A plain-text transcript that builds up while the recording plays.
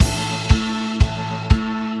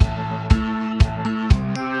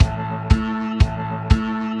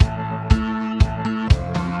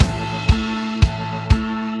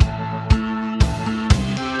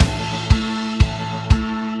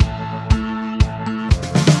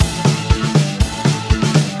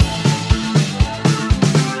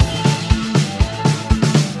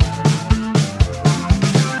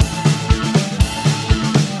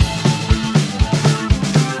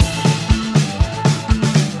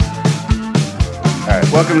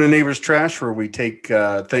Welcome to Neighbors Trash, where we take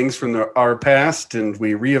things from our past and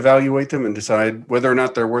we reevaluate them and decide whether or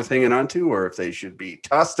not they're worth hanging on to or if they should be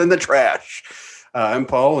tossed in the trash. I'm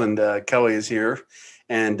Paul, and Kelly is here.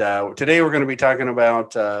 And today we're going to be talking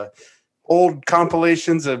about old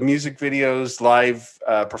compilations of music videos, live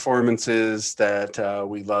performances that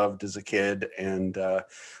we loved as a kid, and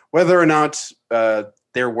whether or not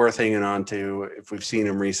they're worth hanging on to, if we've seen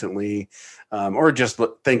them recently, or just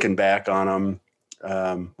thinking back on them.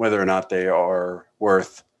 Whether or not they are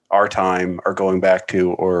worth our time or going back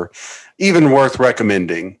to, or even worth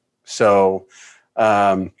recommending. So,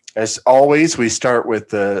 as always, we start with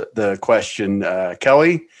the question,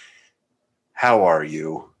 Kelly, how are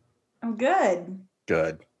you? I'm good.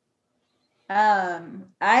 Good.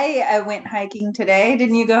 I went hiking today.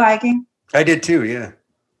 Didn't you go hiking? I did too, yeah.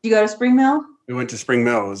 Did you go to Spring Mill? We went to Spring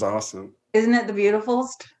Mill. It was awesome. Isn't it the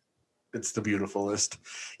beautifulest? It's the beautifulest.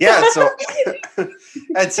 Yeah, so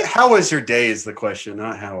it's how was your day is the question,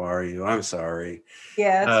 not how are you. I'm sorry.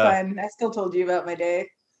 Yeah, it's fine. I still told you about my day.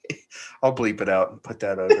 I'll bleep it out and put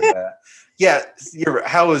that over that. Yeah,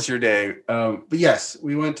 how was your day? But yes,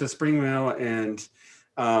 we went to Spring Mill and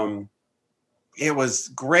it was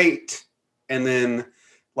great. And then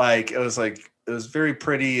it was very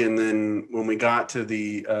pretty. And then when we got to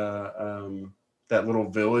the that little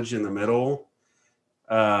village in the middle,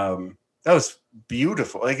 that was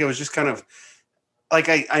beautiful. Like, it was just kind of like,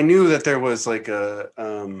 I knew that there was like a,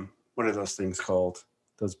 what are those things called?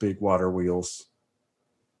 Those big water wheels.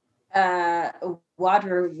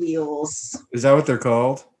 Water wheels. Is that what they're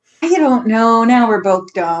called? I don't know. Now we're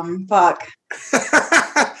both dumb. Fuck.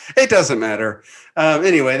 It doesn't matter.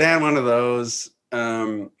 Anyway, they had one of those.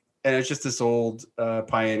 And it's just this old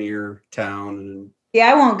pioneer town. And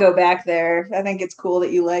yeah, I won't go back there. I think it's cool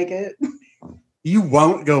that you like it. You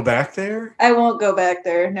won't go back there? I won't go back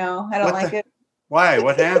there. No, I don't like it. Why?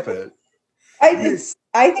 What happened? I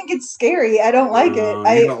think it's scary. I don't like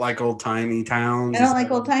it. You don't like old timey towns? I don't like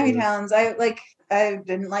old timey towns. I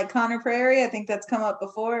didn't like Connor Prairie. I think that's come up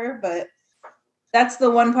before, but that's the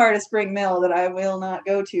one part of Spring Mill that I will not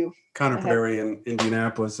go to. Connor Prairie in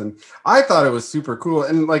Indianapolis. And I thought it was super cool.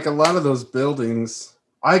 And like a lot of those buildings,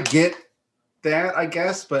 I get that, I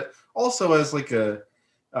guess, but also as like a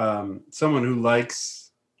someone who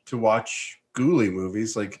likes to watch ghoulie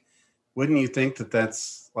movies, like, wouldn't you think that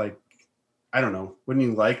that's like, I don't know, wouldn't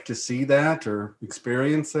you like to see that or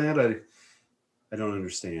experience that? I don't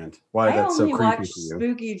understand why that's so creepy for you.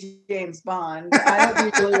 Spooky James Bond. I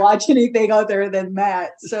don't usually watch anything other than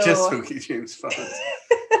that. So just Spooky James Bond.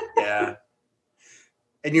 Yeah.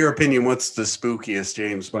 In your opinion, what's the spookiest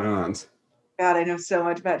James Bond? God, I know so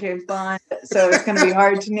much about James Bond, so it's going to be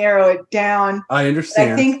hard to narrow it down. I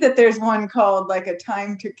understand. I think that there's one called like A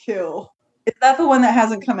Time to Kill. Is that the one that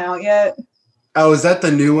hasn't come out yet? Oh, is that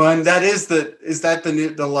the new one? Is that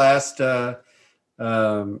the last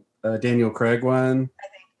Daniel Craig one? I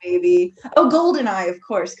think maybe. Oh, GoldenEye, of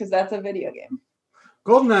course, because that's a video game.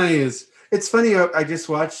 GoldenEye it's funny. I just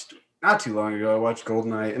watched not too long ago. I watched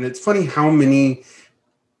GoldenEye, and it's funny how many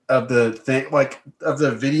of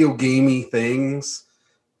the video gamey things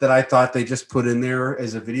that I thought they just put in there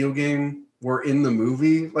as a video game were in the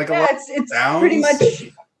movie. Like, yeah, it's pretty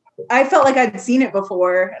much. I felt like I'd seen it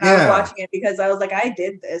before, and I was watching it because I was like, I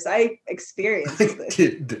did this. I experienced this. I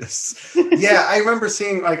did this. Yeah, I remember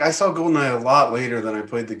seeing, like, I saw GoldenEye a lot later than I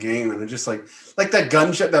played the game, and it just like that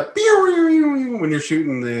gunshot, that when you're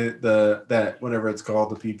shooting that whatever it's called,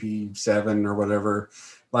 the PP7 or whatever.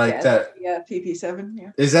 Like that. Yeah, PP7.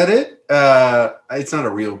 Yeah. Is that it? It's not a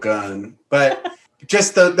real gun, but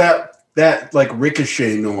just that like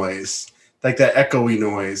ricochet noise, like that echoey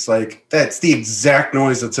noise, like that's the exact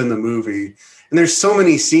noise that's in the movie. And there's so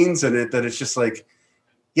many scenes in it that it's just like,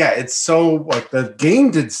 yeah, it's so like the game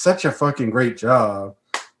did such a fucking great job.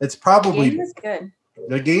 It's probably the game is good.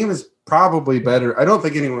 The game is probably better. I don't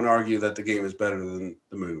think anyone would argue that the game is better than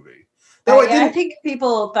the movie. I think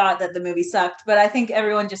people thought that the movie sucked, but I think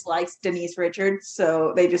everyone just likes Denise Richards,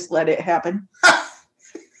 so they just let it happen.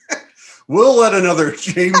 We'll let another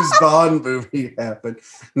James Bond movie happen.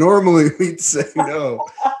 Normally, we'd say no.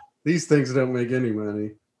 These things don't make any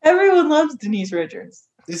money. Everyone loves Denise Richards.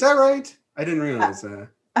 Is that right? I didn't realize that.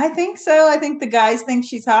 I think so. I think the guys think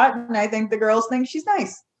she's hot, and I think the girls think she's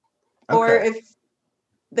nice. Okay. Or if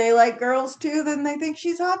they like girls too, then they think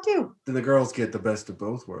she's hot too. Then the girls get the best of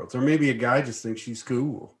both worlds. Or maybe a guy just thinks she's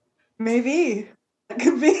cool. Maybe. That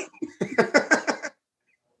could be.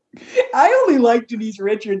 I only like Denise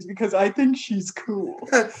Richards because I think she's cool.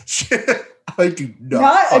 I do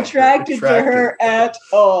not attracted to her at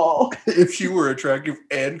all. If she were attractive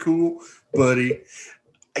and cool, buddy.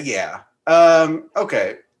 Yeah.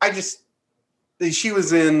 Okay. She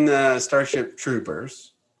was in Starship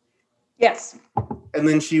Troopers. Yes. And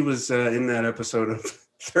then she was in that episode of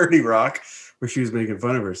 30 Rock where she was making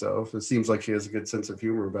fun of herself. It seems like she has a good sense of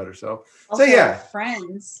humor about herself. Also, so yeah.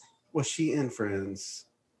 Friends. Was she in Friends?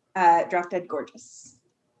 Drop Dead Gorgeous.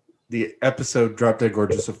 The episode Drop Dead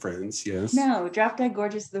Gorgeous of Friends, yes. No, Drop Dead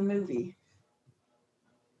Gorgeous, the movie.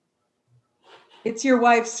 It's your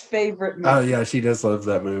wife's favorite movie. Oh, yeah, she does love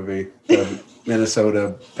that movie. The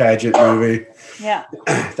Minnesota pageant movie. Yeah.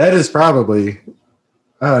 That is probably,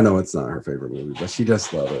 no, it's not her favorite movie, but she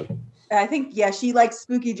does love it. I think, yeah, she likes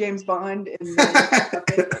spooky James Bond.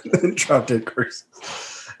 And Drop Dead Gorgeous.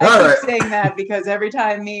 I keep saying that because every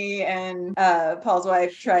time me and Paul's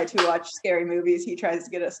wife try to watch scary movies, he tries to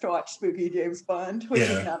get us to watch spooky James Bond, which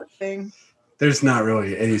is not a thing. There's not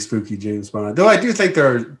really any spooky James Bond. Though I do think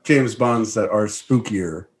there are James Bonds that are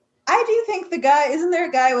spookier. I do think isn't there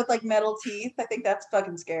a guy with like metal teeth? I think that's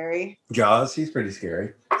fucking scary. Jaws, he's pretty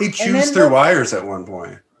scary. He chews through wires at one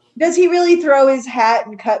point. Does he really throw his hat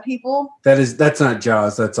and cut people? That's not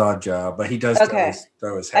Jaws, that's Oddjob, but he does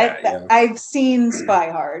throw his hat. I've seen Spy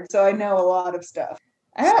Hard, so I know a lot of stuff.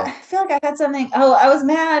 I feel like I had something. Oh, I was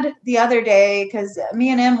mad the other day because me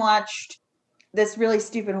and Em watched this really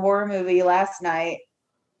stupid horror movie last night.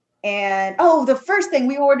 And the first thing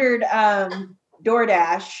we ordered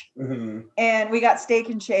DoorDash, and we got Steak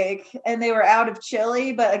and Shake, and they were out of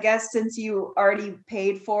chili, but I guess since you already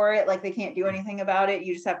paid for it, like they can't do anything about it.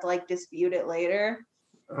 You just have to like dispute it later.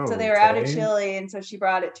 So they were out of chili, and so she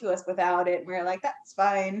brought it to us without it, and we were like, that's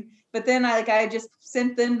fine. But then I just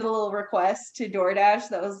sent them the little request to DoorDash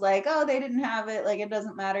that was like, oh, they didn't have it, like it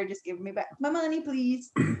doesn't matter, just give me back my money,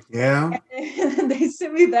 please. Yeah. And then they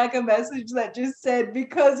sent me back a message that just said,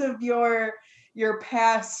 because of your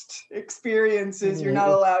past experiences, you're not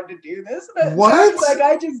allowed to do this. What? Like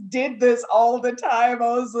I just did this all the time.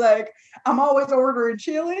 I was like, I'm always ordering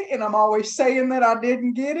chili and I'm always saying that I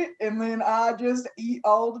didn't get it, and then I just eat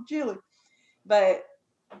all the chili. But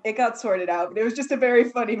it got sorted out. But it was just a very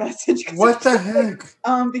funny message. What the heck?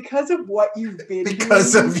 Because of what you've been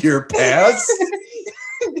because doing. of your past?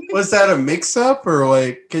 Was that a mix-up or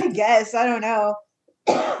like? I guess, I don't know.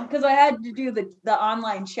 Because I had to do the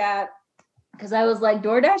online chat. Because I was like,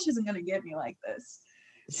 DoorDash isn't going to get me like this.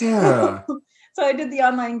 Yeah. So I did the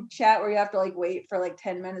online chat where you have to like wait for like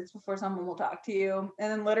 10 minutes before someone will talk to you.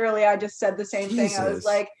 And then literally I just said the same thing. I was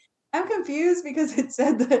like, I'm confused because it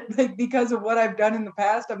said that like because of what I've done in the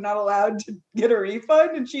past, I'm not allowed to get a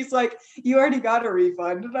refund. And she's like, you already got a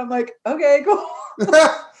refund. And I'm like, okay, cool.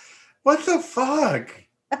 What the fuck?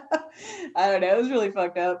 I don't know. It was really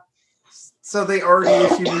fucked up. So they already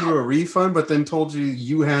issued you a refund, but then told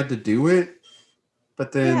you had to do it?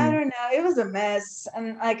 But then I don't know. It was a mess.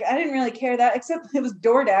 And like I didn't really care that, except it was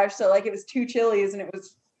DoorDash, so like it was 2 chilies and it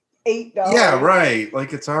was $8. Yeah, right.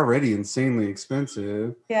 Like it's already insanely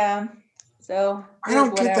expensive. Yeah. So I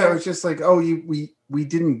don't get that. It's just like, oh, we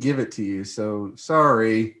didn't give it to you, so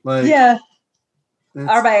sorry. Like yeah.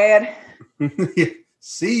 Our bad.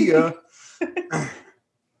 See ya.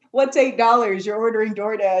 What's $8? You're ordering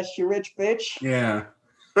DoorDash, you rich bitch. Yeah.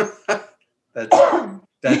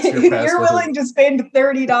 That's your password. You're willing to spend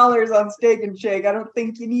 $30 on Steak and Shake. I don't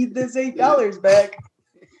think you need this $8 back.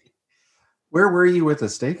 Where were you with a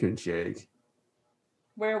Steak and Shake?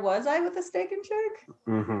 Where was I with a Steak and Shake?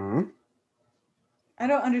 Mm-hmm. I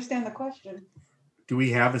don't understand the question. Do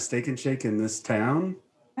we have a Steak and Shake in this town?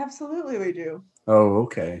 Absolutely we do. Oh,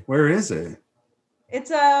 okay. Where is it?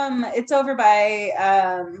 It's over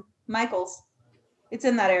by Michael's. It's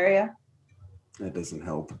in that area. That doesn't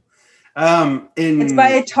help. It's by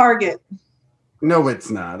a Target. No, it's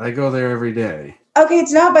not. I go there every day. Okay,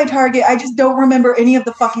 it's not by Target. I just don't remember any of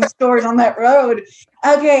the fucking stores on that road.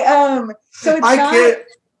 Okay, so it's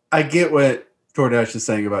I get what DoorDash is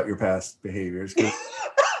saying about your past behaviors.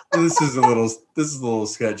 This is a little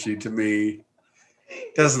sketchy to me.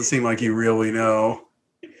 Doesn't seem like you really know.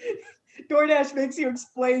 DoorDash makes you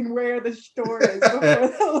explain where the store is before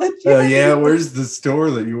they'll let you. Oh yeah, where's the store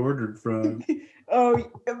that you ordered from?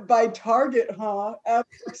 Oh, by Target, huh?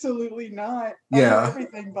 Absolutely not. Yeah.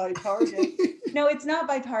 Everything by Target. No, it's not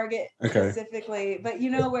by Target specifically, but you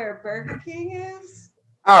know where Burger King is?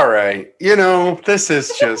 All right. This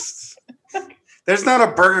is just... There's not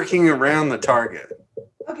a Burger King around the Target.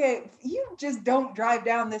 Okay, you just don't drive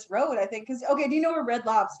down this road, I think. Because, do you know where Red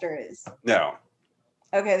Lobster is? No.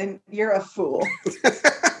 Okay, then you're a fool.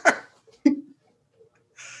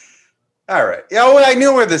 All right. Yeah, well, I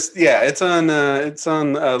knew where this. Yeah, it's on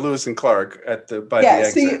Lewis and Clark by the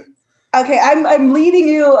exit. Okay, I'm leading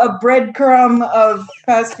you a breadcrumb of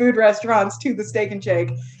fast food restaurants to the Steak and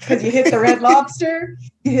Shake because you hit the Red Lobster,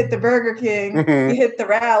 you hit the Burger King, you hit the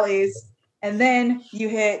Rallies, and then you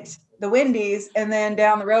hit the Wendy's, and then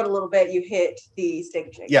down the road a little bit you hit the Steak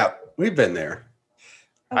and Shake. Yeah, we've been there.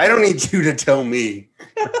 Okay. I don't need you to tell me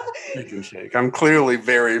Steak and Shake. I'm clearly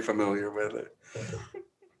very familiar with it.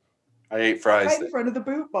 I ate fries right in front of the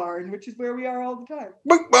Boot Barn, which is where we are all the time.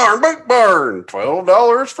 Boot Barn,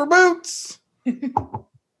 $12 for boots.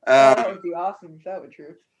 That would be awesome if that were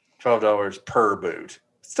true. $12 per boot.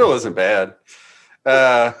 Still isn't bad.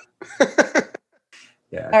 Yeah.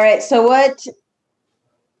 All right. So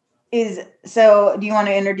do you want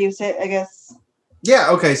to introduce it, I guess? Yeah.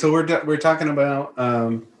 Okay. So we're talking about,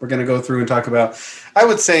 we're going to go through and talk about, I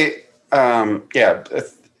would say,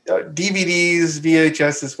 DVDs,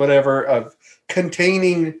 VHSs, whatever, of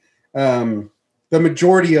containing the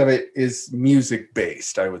majority of it is music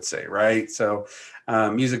based, I would say, right? So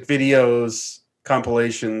music videos,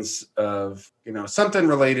 compilations of, something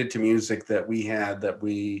related to music that we had, that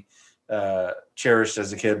we cherished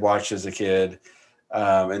as a kid, watched as a kid,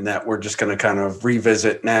 and that we're just going to kind of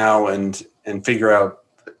revisit now and figure out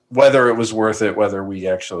whether it was worth it, whether we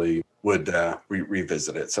actually would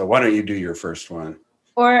revisit it. So why don't you do your first one?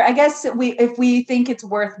 Or I guess if we think it's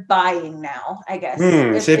worth buying now, I guess.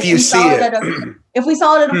 So if you see it. If we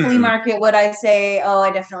saw it at a flea market, would I say, oh,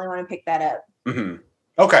 I definitely want to pick that up? Mm-hmm.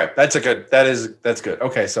 Okay, that's good.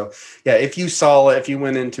 Okay, so yeah, if you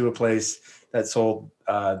went into a place that sold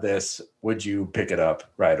this, would you pick it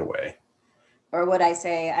up right away? Or would I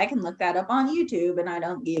say, I can look that up on YouTube and I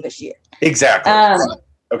don't give a shit? Exactly.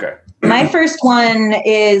 Okay. My first one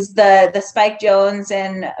is the Spike Jonze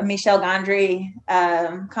and Michel Gondry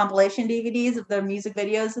compilation DVDs of the music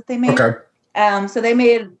videos that they made. Okay. So they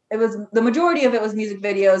made, the majority of it was music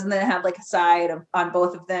videos, and then it had like a side on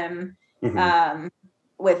both of them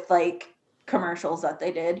with like commercials that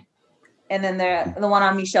they did. And then the one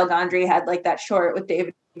on Michel Gondry had like that short with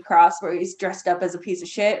David Cross where he's dressed up as a piece of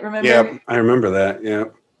shit. Remember? Yeah, I remember that. Yeah.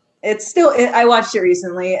 It's still, I watched it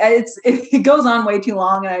recently. It goes on way too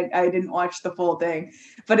long, and I didn't watch the full thing.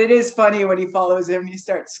 But it is funny when he follows him and he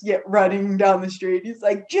starts running down the street. He's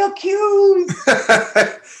like, J'accuse!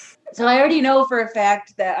 So I already know for a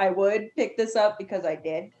fact that I would pick this up because I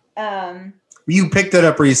did. You picked it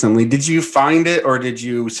up recently. Did you find it or did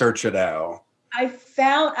you search it out? I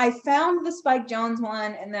found the Spike Jonze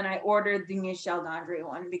one, and then I ordered the Michel Gondry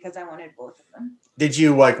one because I wanted both of them. Did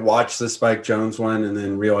you watch the Spike Jonze one and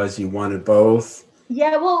then realize you wanted both?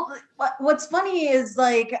 Yeah, well, what's funny is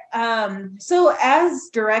so as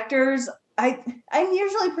directors, I'm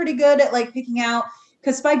usually pretty good at picking out,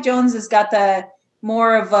 because Spike Jonze has got the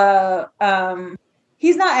more of a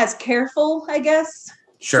he's not as careful, I guess.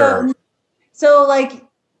 Sure. So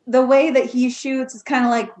the way that he shoots is kind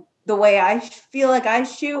of like the way I feel like I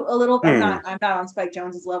shoot a little bit. I'm not on Spike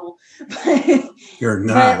Jonze's level. But, you're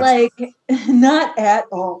not. But not at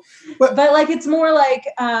all. But it's more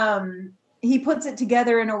he puts it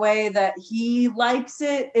together in a way that he likes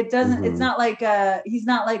it. It doesn't, it's not he's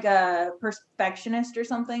not like a perfectionist or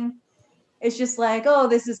something. It's just oh,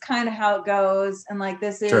 this is kind of how it goes. And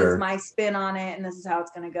this is my spin on it. And this is how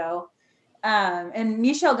it's going to go. And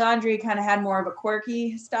Michel Gondry kind of had more of a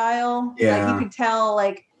quirky style. Yeah. You could tell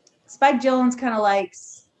Spike Jonze kind of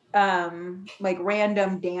likes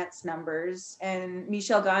random dance numbers, and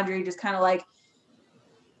Michel Gondry just kind of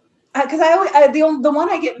because the one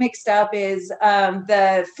I get mixed up is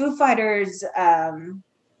the Foo Fighters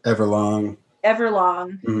Everlong.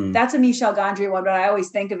 Mm-hmm. That's a Michel Gondry one, but I always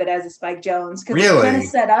think of it as a Spike Jonze because really?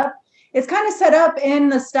 It's kind of set up in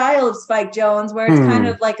the style of Spike Jonze, where it's kind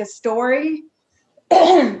of like a story.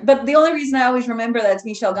 But the only reason I always remember that's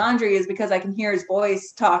Michel Gondry is because I can hear his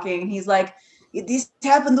voice talking. He's like, this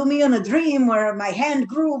happened to me in a dream where my hand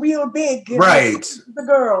grew real big. Right. The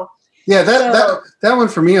girl. Yeah, that one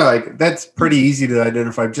for me, that's pretty easy to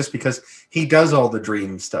identify just because he does all the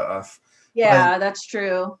dream stuff. Yeah, that's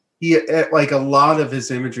true. He a lot of his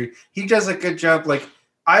imagery, he does a good job.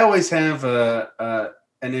 I always have an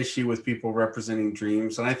issue with people representing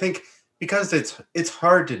dreams, and I think because it's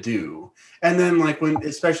hard to do. And then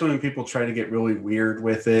especially when people try to get really weird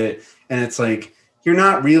with it, and it's you're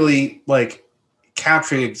not really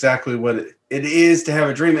capturing exactly what it is to have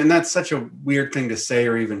a dream. And that's such a weird thing to say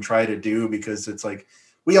or even try to do, because it's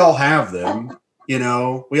we all have them, we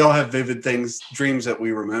all have vivid dreams that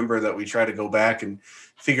we remember, that we try to go back and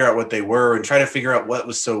figure out what they were and try to figure out what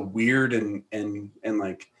was so weird and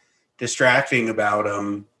distracting about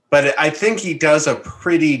them. But I think he does a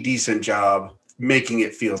pretty decent job making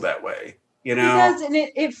it feel that way. You He know? does, and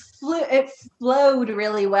it flowed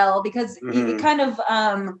really well because it Mhm. kind of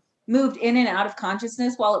moved in and out of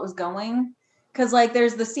consciousness while it was going. Because like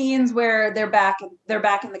there's the scenes where they're back in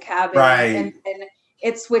the cabin, and Right. then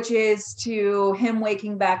it switches to him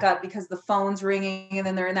waking back up because the phone's ringing, and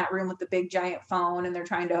then they're in that room with the big giant phone, and they're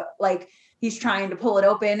trying to like he's trying to pull it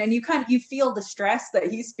open, and you feel the stress that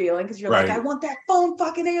he's feeling because you're like, I Right. want that phone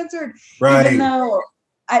fucking answered, even Right. though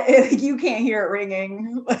you can't hear it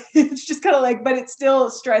ringing. It's just kind of like, but it still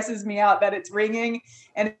stresses me out that it's ringing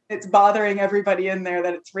and it's bothering everybody in there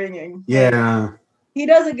that it's ringing. Like Yeah. he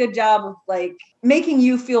does a good job of like making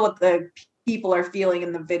you feel what the people are feeling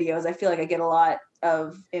in the videos. I feel like I get a lot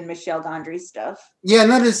of in Michelle Gondry's stuff. Yeah,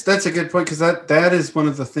 and that's a good point because that is one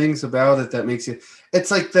of the things about it that makes it.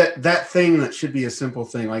 It's like that thing that should be a simple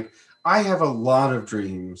thing. Like I have a lot of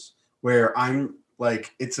dreams where I'm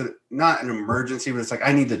like it's a not an emergency, but it's like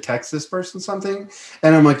I need to text this person something,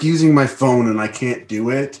 and I'm like using my phone and I can't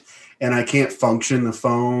do it, and I can't function the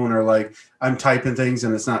phone, or like I'm typing things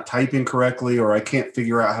and it's not typing correctly, or I can't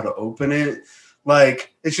figure out how to open it.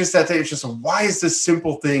 Like it's just that thing. It's just why is this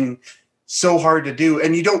simple thing so hard to do?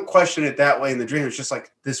 And you don't question it that way in the dream. It's just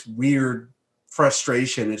like this weird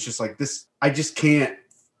frustration. It's just like this, I just can't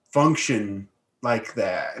function like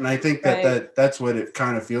that. And I think Right. that's what it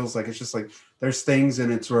kind of feels like. It's just like there's things in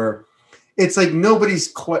it where it's like nobody's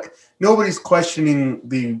questioning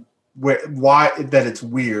the why that it's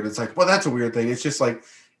weird. It's like, well, that's a weird thing.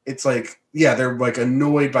 It's like yeah, they're like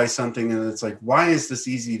annoyed by something, and it's like, why is this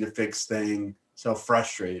easy to fix thing so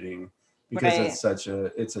frustrating? Because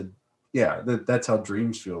Right. it's a yeah, that's how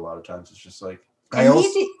dreams feel a lot of times. It's just like I And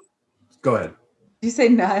also go ahead. did you say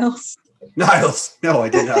Niles? Niles. No, I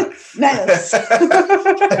did not. Niles.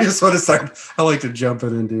 I just want to start. I like to jump in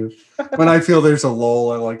and do when I feel there's a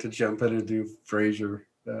lull. I like to jump in and do Frasier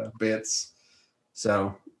bits.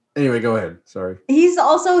 So anyway, go ahead. Sorry. He's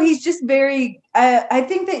just very I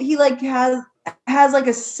think that he like has like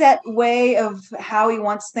a set way of how he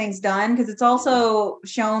wants things done because it's also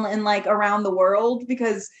shown in like around the world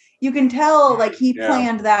because you can tell like he Yeah.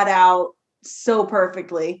 planned that out so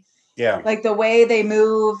perfectly, Yeah. like the way they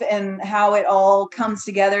move and how it all comes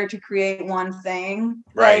together to create one thing.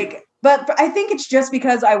 Right. Like, but I think it's just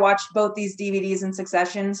because I watched both these DVDs in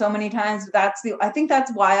succession so many times. I think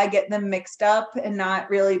that's why I get them mixed up and not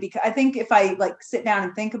really because I think if I like sit down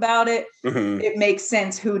and think about it, Mm-hmm. it makes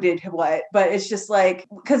sense who did what. But it's just like,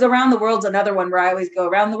 because Around the World's another one where I always go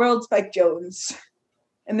Around the World, Spike Jones.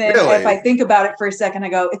 And then if I Really? think about it for a second, I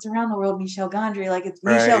go, it's Around the World, Michel Gondry. Like it's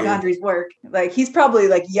Michel Right. Gondry's work. Like he's probably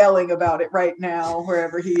like yelling about it right now,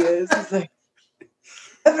 wherever he is. He's like,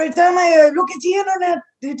 every time I look at the internet,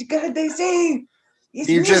 they say it's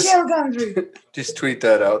You just Michel Gondry. just tweet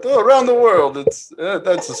that out. Oh, around the world. It's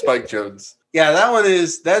that's a Spike Jones. Yeah,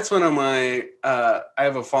 that's one of my. I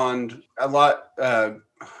have a lot.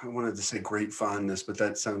 I wanted to say great fondness, but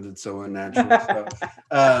that sounded so unnatural.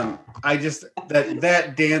 So, I just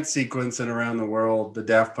that dance sequence in Around the World, the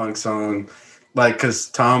Daft Punk song, like because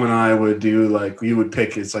Tom and I would do like we would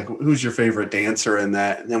pick. It's like who's your favorite dancer in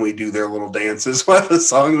that, and then we do their little dances while the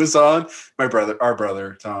song was on. Our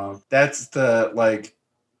brother Tom. That's the like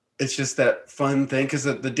it's just that fun thing because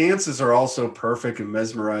the dances are also perfect and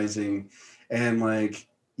mesmerizing, and like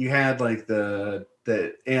you had like the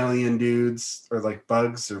alien dudes or like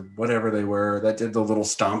bugs or whatever they were that did the little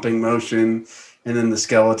stomping motion, and then the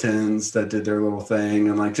skeletons that did their little thing,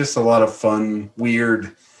 and like just a lot of fun,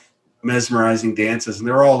 weird, mesmerizing dances, and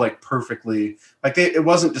they're all like perfectly like it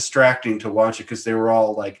wasn't distracting to watch it because they were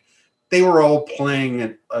all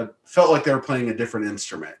playing felt like they were playing a different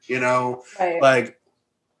instrument, Right. like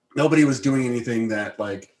nobody was doing anything that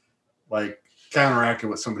like counteracted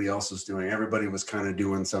what somebody else was doing. Everybody was kind of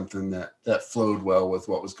doing something that flowed well with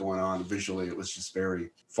what was going on visually. It was just very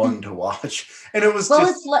fun to watch, and it was Well,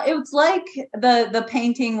 just it's like the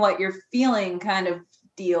painting what you're feeling kind of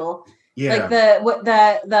deal. yeah. Like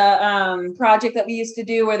the project that we used to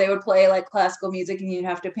do where they would play like classical music and you'd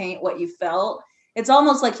have to paint what you felt. It's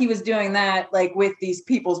almost like he was doing that like with these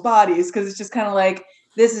people's bodies because it's just kind of like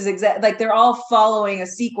this is exact like they're all following a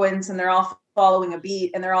sequence and they're all following a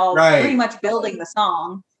beat and they're all pretty Right. much building the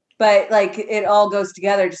song. But like it all goes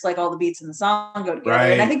together just like all the beats in the song go together.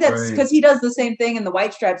 And I Right. think that's because he does the same thing in the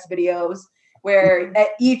White Stripes videos where at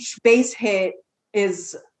each bass hit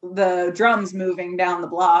is the drums moving down the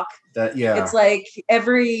block. That yeah. It's like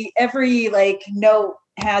every like note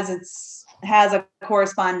has a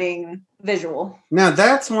corresponding visual. Now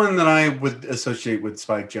that's one that I would associate with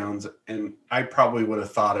Spike Jones, and I probably would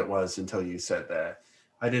have thought it was until you said that.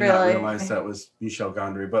 I did not realize that was Michel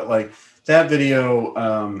Gondry, but like that video,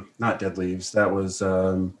 not Dead Leaves, that was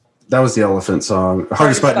That was the Elephant song.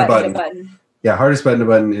 Hardest Button to Button. Yeah, Hardest Button to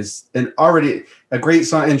Button is already a great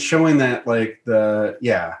song, and showing that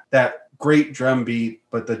that great drum beat,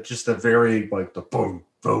 but just a very like the boom,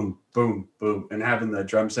 boom, boom, boom, and having the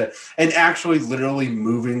drum set and actually literally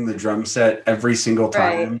moving the drum set every single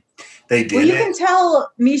time they did. Well, you can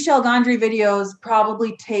tell Michel Gondry videos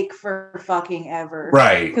probably take for fucking ever.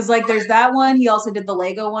 Right. Because like there's that one. He also did the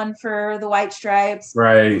Lego one for the White Stripes.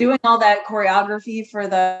 Right. Doing all that choreography for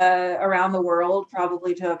the Around the World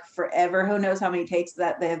probably took forever. Who knows how many takes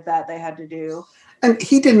that they had to do. And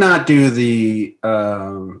he did not do the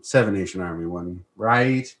Seven Nation Army one,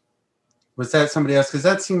 right? Was that somebody else? Because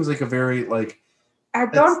that seems like a very like. I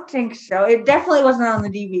don't think so. It definitely wasn't on the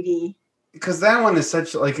DVD. Because that one is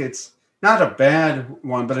such like it's not a bad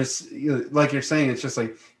one, but it's like you're saying, it's just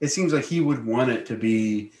like it seems like he would want it to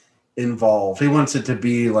be involved. He wants it to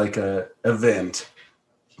be like a event,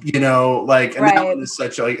 like and that one is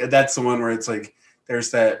such like that's the one where it's like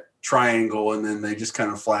there's that triangle and then they just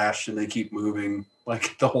kind of flash and they keep moving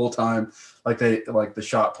like the whole time, like the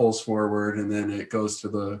shot pulls forward and then it goes to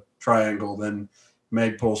the triangle, then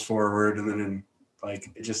Meg pulls forward and then like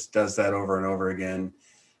it just does that over and over again.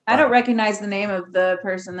 I don't recognize the name of the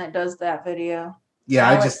person that does that video.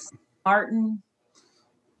 Yeah, Alex Martin.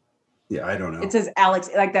 Yeah, I don't know. It says Alex,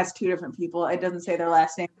 like that's two different people. It doesn't say their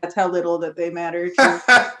last name. That's how little that they matter.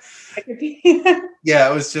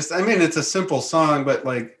 Yeah, it was just, I mean, it's a simple song, but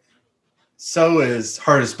like, so is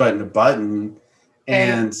Hardest Button to Button.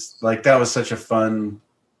 And like, that was such a fun,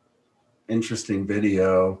 interesting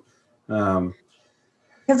video.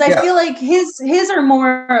 Because I feel like his are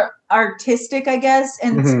more artistic, I guess.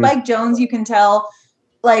 And Spike Jonze, you can tell,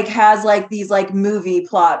 like has like these like movie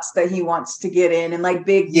plots that he wants to get in and like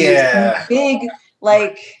big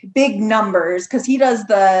numbers. Because he does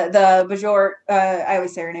the Bajor. I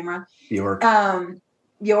always say her name wrong. York.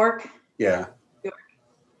 York. Yeah.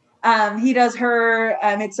 He does her.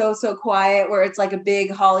 It's so quiet, where it's like a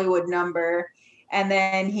big Hollywood number. And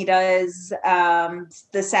then he does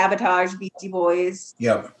the Sabotage Beastie Boys.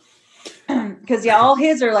 Yep. Because all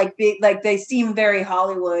his are like big, like they seem very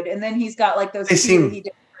Hollywood. And then he's got like those he did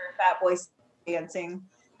for Fat Boy Dancing.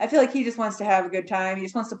 I feel like he just wants to have a good time. He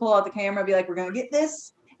just wants to pull out the camera, be like, "We're gonna get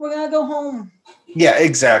this. We're gonna go home." Yeah,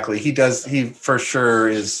 exactly. He does. He for sure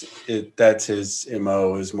is. That's his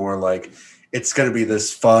MO. Is more like it's gonna be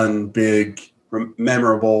this fun, big,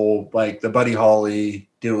 memorable, like the Buddy Holly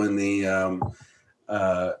doing the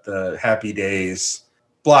Happy Days,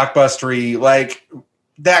 blockbustery, like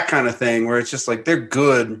that kind of thing, where it's just like they're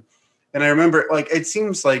good. And I remember, like, it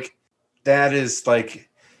seems like that is like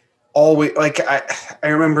always like I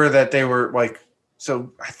remember that they were like,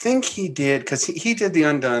 so I think he did because he did the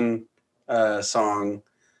Undone song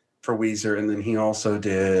for Weezer, and then he also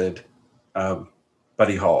did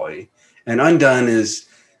Buddy Holly. And Undone is.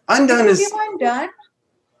 I'm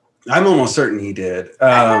almost certain he did.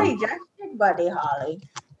 I thought he just did Buddy Holly.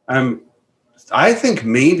 I think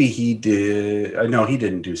maybe he did. No, he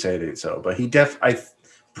didn't do Say It Ain't So, but I'm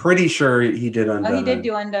pretty sure he did Undone. Oh, he did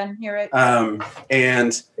do Undone. You're right.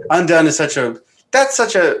 And Undone is such a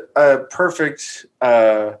perfect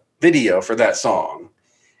video for that song.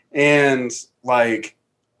 And like,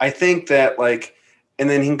 I think that like, and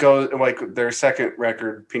then he goes like their second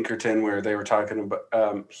record, Pinkerton, where they were talking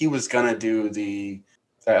about, he was gonna do the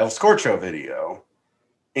El Scorcho video.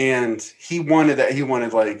 And he wanted that. He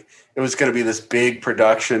wanted like it was going to be this big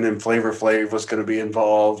production, and Flavor Flav was going to be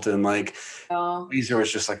involved, and like Weezer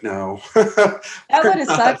was just like, no. That would have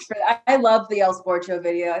sucked. I love the El Scorcho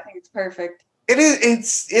video. I think it's perfect. It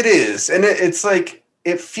is, and it's like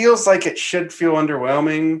it feels like it should feel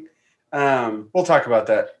underwhelming. We'll talk about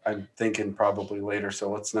that. I'm thinking probably later, so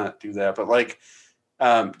let's not do that. But like,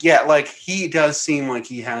 like he does seem like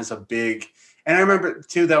he has a big. And I remember,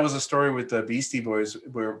 too, that was a story with the Beastie Boys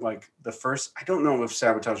where, like, the first... I don't know if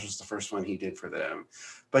Sabotage was the first one he did for them.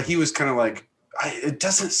 But he was kind of like, it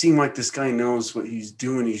doesn't seem like this guy knows what he's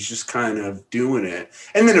doing. He's just kind of doing it.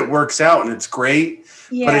 And then it works out, and it's great.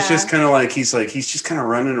 Yeah. But it's just kind of like, he's just kind of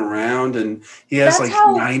running around, and he has,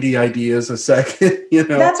 90 ideas a second,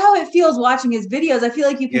 That's how it feels watching his videos. I feel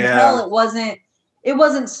like you can tell it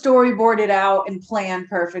wasn't storyboarded out and planned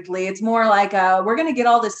perfectly. It's more like we're going to get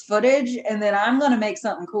all this footage and then I'm going to make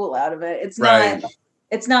something cool out of it. It's not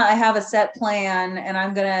I have a set plan and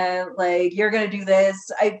I'm going to like, you're going to do this.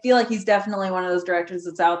 I feel like he's definitely one of those directors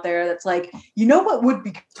that's out there that's like, what would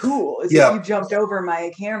be cool is if you jumped over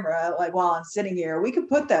my camera like while I'm sitting here. We could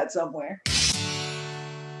put that somewhere.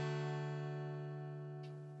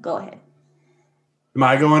 Go ahead. Am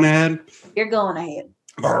I going ahead? You're going ahead.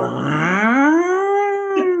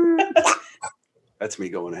 That's me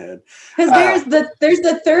going ahead. Because there's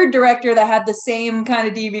the third director that had the same kind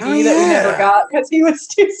of DVD that we never got because he was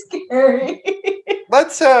too scary.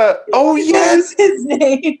 Let's yes, what was his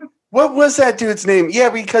name? What was that dude's name? Yeah,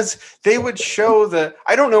 because they would show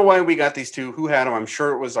I don't know why we got these two. Who had them? I'm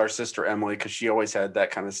sure it was our sister Emily because she always had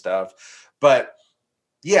that kind of stuff. But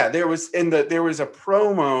yeah, there was a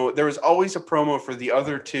promo. There was always a promo for the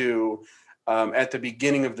other two at the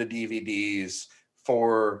beginning of the DVDs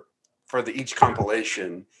for each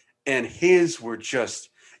compilation, and his were just.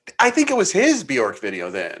 I think it was his Bjork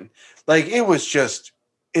video then. Like it was just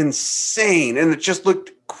insane, and it just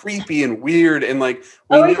looked creepy and weird, and like.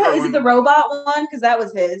 Is it the robot one? Because that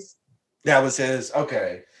was his. That was his.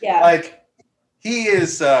 Okay. Yeah. Like. He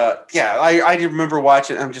is, I remember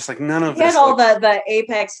watching. I'm just like, none of this. He had all the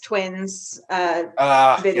Apex Twins video.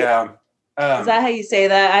 Yeah. Is that how you say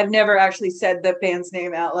that? I've never actually said the band's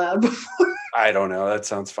name out loud before. I don't know. That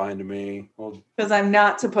sounds fine to me. Well, because I'm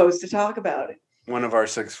not supposed to talk about it. One of our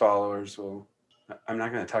 6 followers will. I'm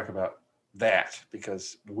not going to talk about that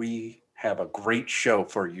because we have a great show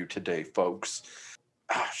for you today, folks.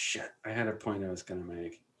 Oh, shit. I had a point I was going to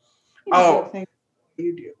make.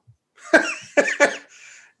 You do.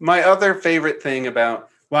 My other favorite thing about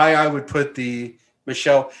why I would put the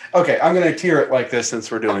Michelle. Okay, I'm going to tier it like this since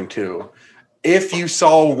we're doing 2. If you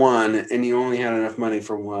saw one and you only had enough money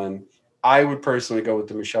for one, I would personally go with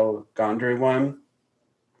the Michel Gondry one.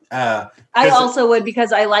 I also would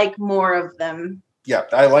because I like more of them. Yeah,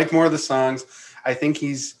 I like more of the songs. I think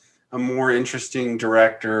he's a more interesting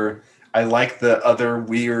director. I like the other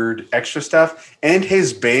weird extra stuff. And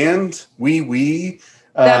his band, Wee Wee.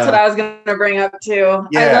 That's what I was going to bring up too.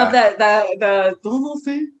 Yeah. I love that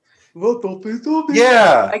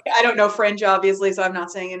yeah. I don't know French, obviously, so I'm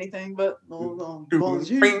not saying anything, but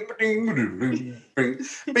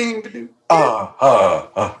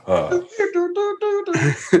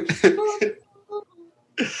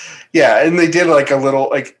yeah, and they did like a little,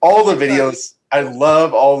 like all the videos. I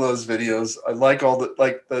love all those videos. I like all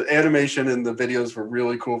the animation and the videos were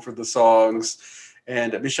really cool for the songs.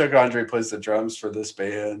 And Michel Gondry plays the drums for this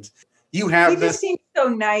band. He just seems so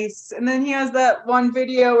nice. And then he has that one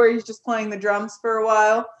video where he's just playing the drums for a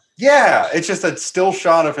while. Yeah, it's just a still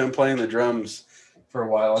shot of him playing the drums for a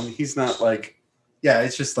while. I mean, he's not like, yeah,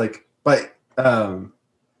 it's just like, but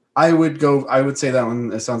I would say that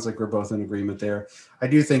one, it sounds like we're both in agreement there. I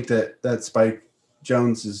do think that Spike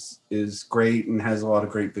Jonze is great and has a lot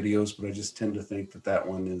of great videos, but I just tend to think that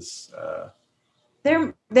one is...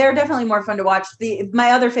 They're definitely more fun to watch.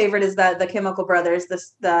 My other favorite is the Chemical Brothers.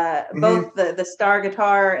 Both the Star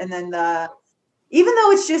Guitar and then even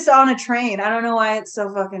though it's just on a train, I don't know why it's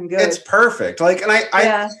so fucking good. It's perfect. Like, and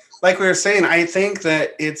I like we were saying, I think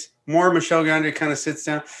that it's more Michel Gondry kind of sits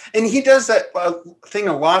down and he does that thing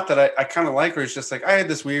a lot that I kind of like, where it's just like, I had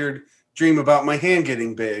this weird dream about my hand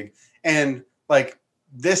getting big, and like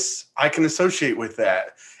this I can associate with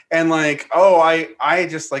that, and like, I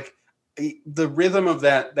just like. The rhythm of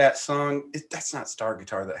that song, that's not Star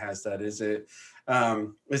Guitar that has that, is it?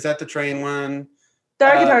 Is that the train one?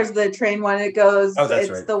 Star Guitar is the train one. It goes,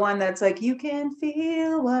 it's right. The one that's like, you can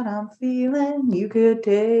feel what I'm feeling, you could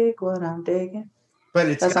take what I'm taking. But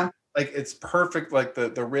it's like, it's perfect, like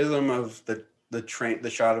the rhythm of the train, the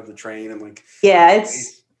shot of the train, and like, yeah,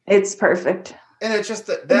 it's perfect. And it's just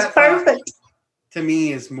that perfect to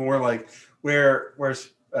me is more like where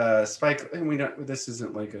Spike, and this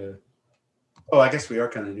isn't like I guess we are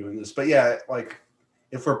kind of doing this, but yeah, like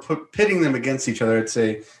if we're pitting them against each other, I'd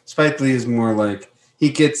say Spike Lee is more like he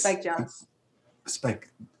gets Spike Jonze.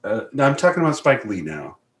 No, I'm talking about Spike Lee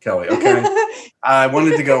now, Kelly. Okay, I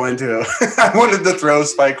wanted to go into. I wanted to throw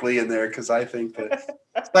Spike Lee in there because I think that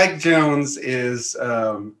Spike Jonze is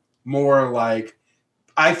more like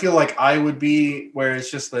I feel like I would be, where it's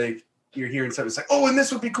just like. You're hearing something, it's like, oh, and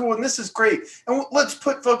this would be cool, and this is great, and let's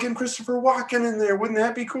put fucking Christopher Walken in there. Wouldn't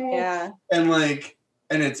that be cool? Yeah. And like,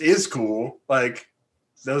 and it is cool. Like,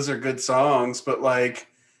 those are good songs, but like,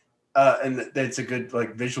 and it's a good,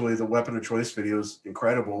 like, visually, the Weapon of Choice video is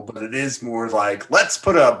incredible, but it is more like, let's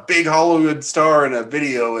put a big Hollywood star in a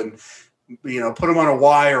video and, put him on a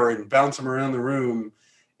wire and bounce him around the room.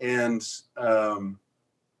 And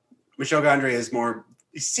Michel Gondry is more.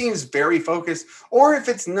 He seems very focused, or if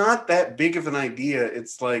it's not that big of an idea,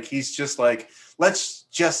 it's like he's just like, let's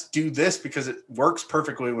just do this because it works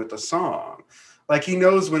perfectly with the song. Like he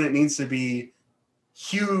knows when it needs to be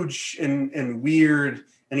huge and weird,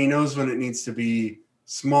 and he knows when it needs to be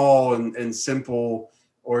small and simple,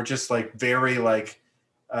 or just like very like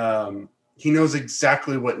he knows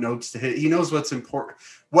exactly what notes to hit. He knows what's important,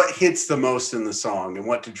 what hits the most in the song, and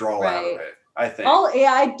what to draw out of it. I think.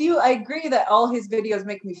 I do. I agree that all his videos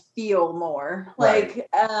make me feel more like,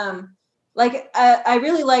 I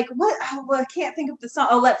really like I can't think of the song.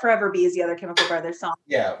 Oh, Let Forever Be is the other Chemical Brothers song.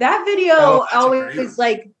 Yeah. That video always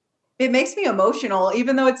like, it makes me emotional,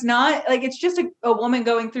 even though it's not like, it's just a woman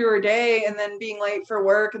going through her day and then being late for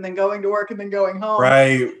work and then going to work and then going home.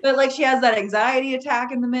 Right. But like, she has that anxiety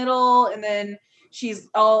attack in the middle, and then she's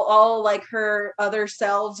all like, her other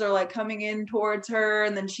selves are like coming in towards her,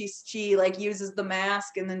 and then she like uses the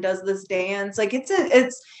mask and then does this dance. Like,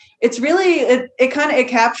 it's really, it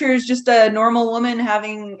captures just a normal woman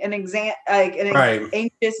having an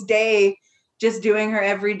anxious day, just doing her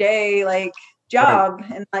everyday like job,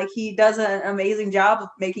 and like, he does an amazing job of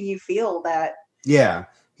making you feel that. Yeah,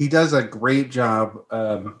 he does a great job.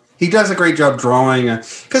 He does a great job drawing,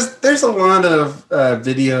 because there's a lot of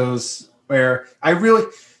videos where I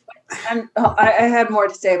had more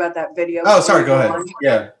to say about that video. Oh, sorry, go ahead.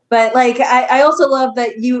 Yeah. But like, I also love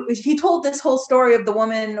that he told this whole story of the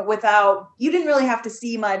woman without, you didn't really have to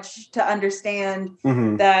see much to understand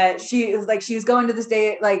that she was going to this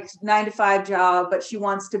day, like 9-to-5 job, but she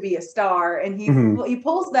wants to be a star. And he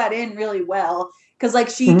pulls that in really well. Cause like,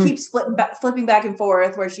 she keeps flipping back and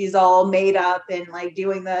forth, where she's all made up and like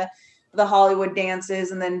doing the Hollywood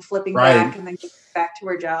dances, and then flipping back and then getting back to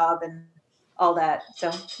her job and all that.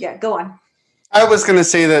 So yeah, go on. I was going to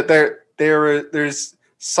say that there's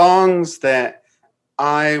songs that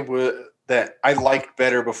I liked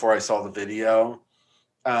better before I saw the video.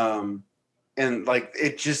 And like,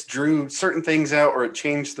 it just drew certain things out, or it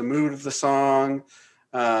changed the mood of the song.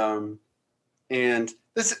 And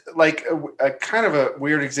this like a kind of a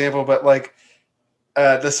weird example, but like,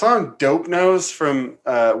 the song Dope Nose from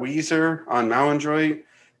Weezer on Malandroit.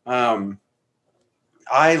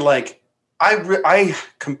 I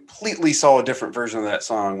completely saw a different version of that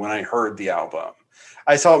song when I heard the album.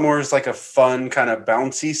 I saw it more as like a fun kind of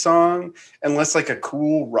bouncy song, and less like a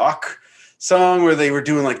cool rock song where they were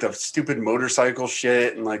doing like the stupid motorcycle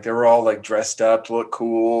shit, and like they were all like dressed up to look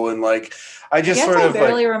cool, and like I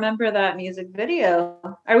barely remember that music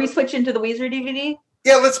video. Are we switching to the Weezer DVD?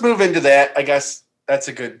 Yeah, let's move into that. I guess that's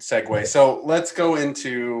a good segue. So let's go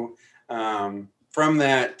into from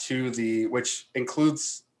that to which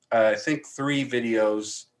includes I think 3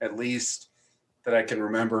 videos at least that I can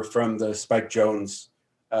remember from the Spike Jonze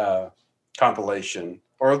compilation,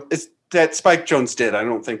 or it's that Spike Jonze did. I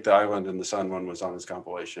don't think the Island in the Sun one was on his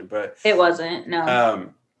compilation, but it wasn't.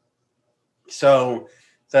 No. So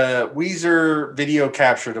the Weezer video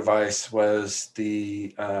capture device was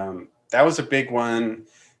that was a big one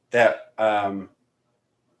that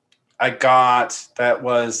I got. That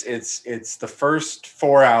was it's the first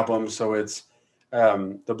 4 albums. So it's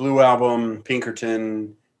the Blue Album,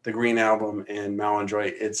 Pinkerton, the Green Album, and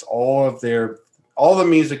Malandroit. It's all the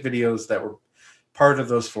music videos that were part of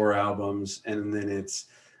those 4 albums, and then it's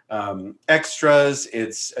extras,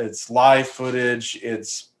 it's live footage,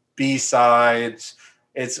 it's B-sides,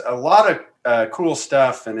 it's a lot of cool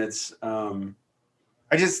stuff, and it's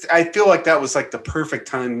I feel like that was like the perfect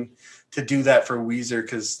time to do that for Weezer,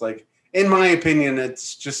 because like, in my opinion,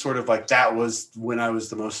 it's just sort of like, that was when I was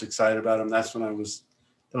the most excited about them. That's when I was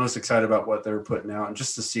the most excited about what they were putting out, and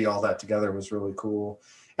just to see all that together was really cool.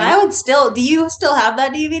 And do you still have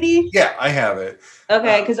that DVD? Yeah, I have it.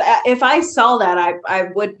 Okay, because if I saw that, I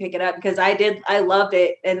would pick it up, because I loved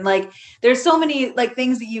it. And like, there's so many like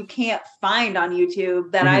things that you can't find on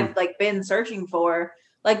YouTube that I've like been searching for.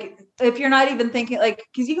 Like, if you're not even thinking, like,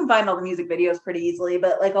 because you can find all the music videos pretty easily,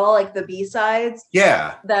 but like all like the B-sides,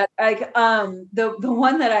 that like the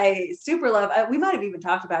one that I super love, we might have even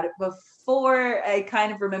talked about it before. I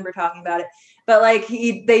kind of remember talking about it, but like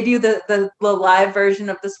they do the live version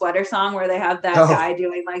of the Sweater Song, where they have that guy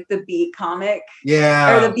doing like the beat comic,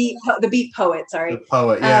 or the beat poet, sorry, the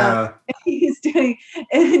poet, he's doing,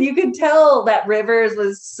 and you could tell that Rivers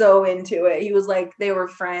was so into it. He was like, they were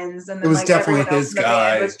friends, and then, it was like, definitely his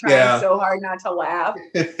guy. Was trying so hard not to laugh,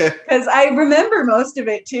 because I remember most of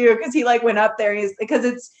it too, because he like went up there,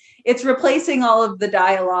 because it's replacing all of the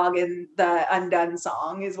dialogue in the Undone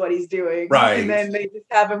song is what he's doing, right? And then they just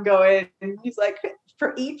have him go in, and he's like,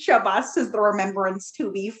 for each of us is the remembrance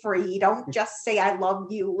to be free. Don't just say I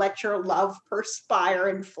love you. Let your love perspire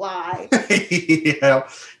and fly.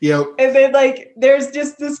 Yeah. And then like, there's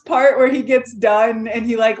just this part where he gets done and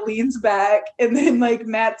he like leans back, and then like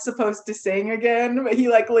Matt's supposed to sing again, but he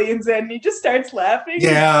like leans in and he just starts laughing.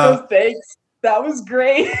 Yeah. So thanks. That was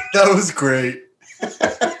great. That was great.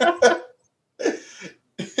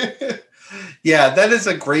 Yeah, that is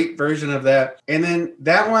a great version of that. And then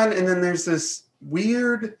that one, and then there's this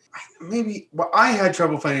weird. Maybe I had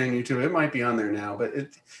trouble finding it on YouTube. It might be on there now. But do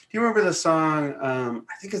you remember the song?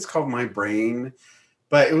 I think it's called "My Brain,"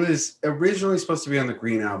 but it was originally supposed to be on the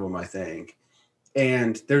Green album, I think.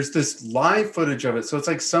 And there's this live footage of it. So it's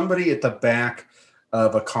like somebody at the back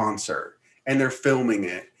of a concert, and they're filming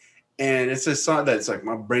it. And it's a song that's like,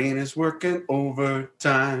 my brain is working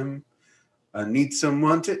overtime. I need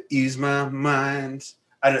someone to ease my mind.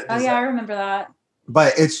 I remember that.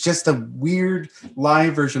 But it's just a weird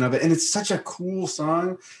live version of it. And it's such a cool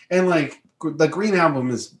song. And like the Green album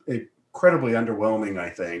is incredibly underwhelming, I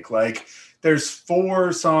think. Like there's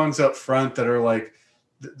 4 songs up front that are like,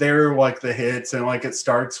 they're like the hits, and like it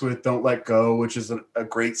starts with "Don't Let Go," which is a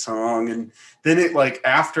great song, and then it like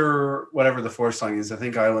after whatever the 4th song is, I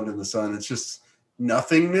think "Island in the Sun," it's just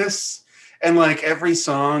nothingness, and like every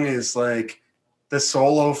song is like the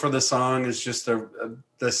solo for the song is just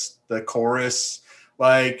the chorus,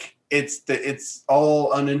 like it's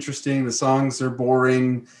all uninteresting. The songs are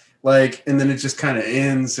boring, like, and then it just kind of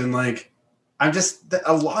ends, and like I'm just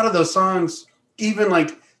a lot of those songs, even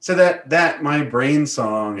like. So that My Brain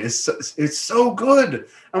song it's so good.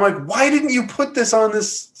 I'm like, why didn't you put this on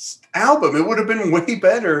this album? It would have been way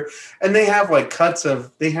better. And they have like cuts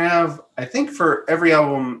of, I think for every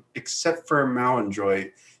album except for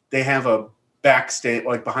Malandroit, they have a backstage,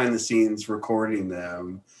 like behind the scenes recording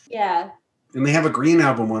them. Yeah. And they have a Green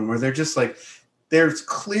album one where they're just like, there's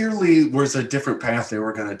clearly was a different path they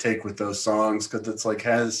were going to take with those songs, because it's like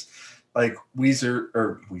has like Rivers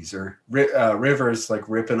like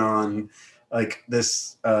ripping on like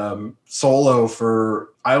this solo for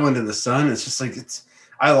Island in the Sun. It's just like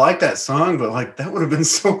I like that song, but like that would have been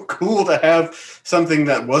so cool to have something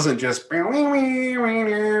that wasn't just like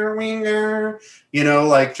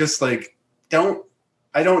just like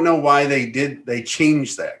I don't know why they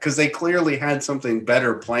changed that, because they clearly had something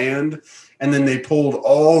better planned, and then they pulled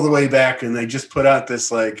all the way back and they just put out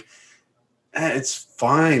this like it's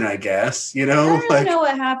fine, I guess, I don't really know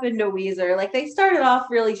what happened to Weezer. Like they started off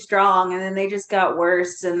really strong and then they just got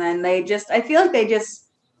worse, and then I feel like they just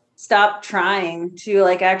stopped trying to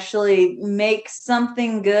like actually make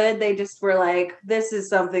something good. They just were like, this is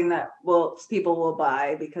something that people will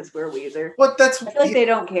buy because we're Weezer. Well, I feel like they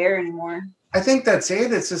don't care anymore. I think that's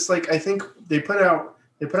it. It's just like I think they put out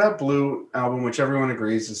Blue album, which everyone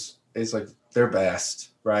agrees is like their best,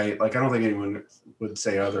 right? Like I don't think anyone would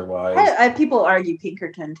say otherwise. People argue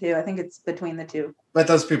Pinkerton too. I think it's between the two. But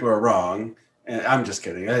those people are wrong. And I'm just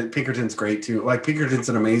kidding. Pinkerton's great too. Like Pinkerton's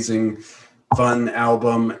an amazing, fun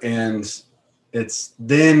album, and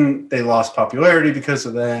then they lost popularity because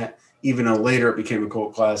of that. Even though later it became a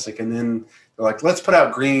cult classic, and then they're like, let's put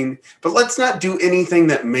out Green, but let's not do anything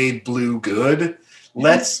that made Blue good.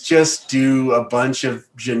 Let's just do a bunch of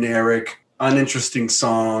generic, uninteresting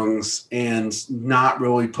songs and not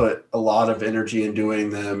really put a lot of energy in doing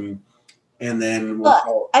them. And then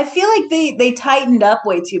I feel like they tightened up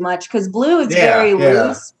way too much, because Blue is very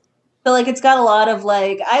loose. So like it's got a lot of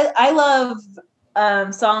like I love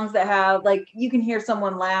songs that have like you can hear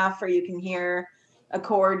someone laugh, or you can hear a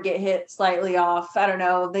chord get hit slightly off. I don't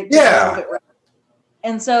know.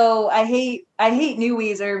 And so I hate New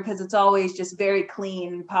Weezer because it's always just very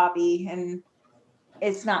clean poppy, and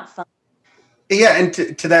it's not fun. Yeah, and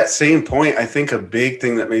to that same point, I think a big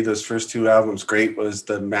thing that made those first 2 albums great was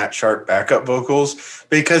the Matt Sharp backup vocals,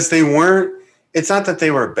 because they weren't. It's not that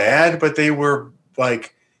they were bad, but they were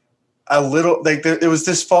like a little like it was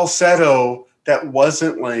this falsetto that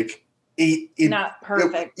wasn't like not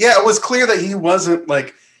perfect. It was clear that he wasn't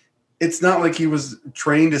like. It's not like he was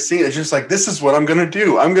trained to sing. It's just like, this is what I'm going to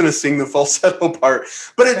do. I'm going to sing the falsetto part.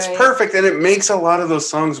 But it's perfect, and it makes a lot of those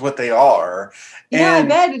songs what they are. Yeah, I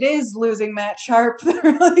bet it is losing Matt Sharp that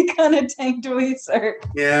really kind of tanked Weezer.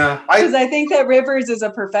 Yeah. Because I think that Rivers is a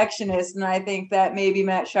perfectionist, and I think that maybe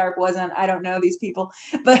Matt Sharp wasn't. I don't know these people.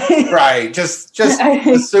 But right. Just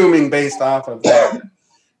assuming based off of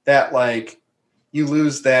that like, you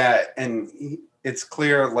lose that, and it's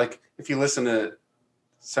clear, like, if you listen to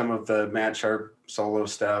some of the Matt Sharp solo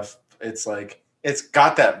stuff, it's like it's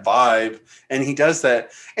got that vibe, and he does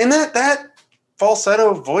that, and that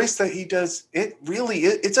falsetto voice that he does,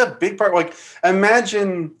 it's a big part. Like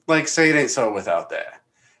imagine like Say It Ain't So without that.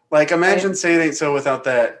 Like imagine Say It Ain't So without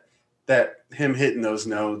that him hitting those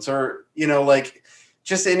notes, or like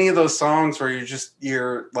just any of those songs where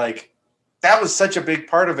you're like, that was such a big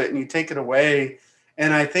part of it, and you take it away,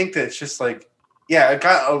 and I think that it's just like, yeah,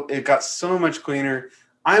 it got so much cleaner.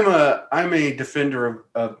 I'm a defender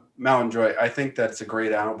of Malandroit. I think that's a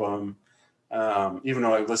great album, even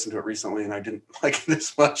though I listened to it recently and I didn't like it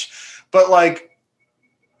as much. But like,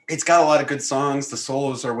 it's got a lot of good songs. The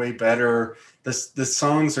solos are way better. The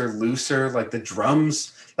songs are looser. Like the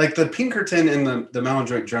drums, like the Pinkerton and the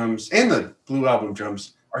Malandroit drums and the Blue Album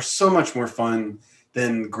drums are so much more fun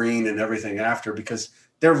than Green and everything after because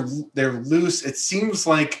they're loose. It seems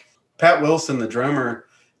like Pat Wilson, the drummer,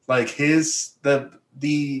 like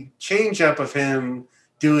the change up of him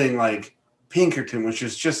doing like Pinkerton, which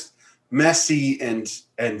is just messy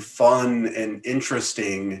and fun and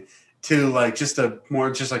interesting, to like just like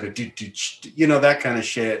a that kind of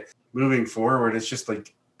shit moving forward. It's just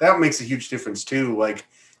like that makes a huge difference too. Like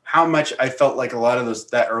how much I felt like a lot of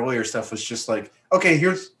that earlier stuff was just like, okay,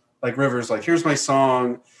 here's like Rivers, like here's my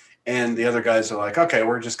song, and the other guys are like, okay,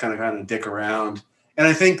 we're just kind of dick around. And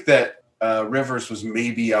I think that Rivers was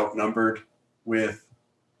maybe outnumbered with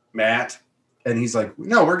Matt, and he's like,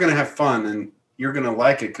 no, we're gonna have fun and you're gonna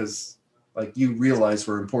like it because like you realize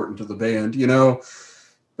we're important to the band,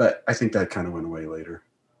 But I think that kind of went away later.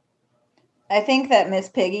 I think that Miss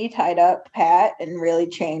Piggy tied up Pat and really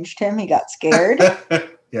changed him. He got scared.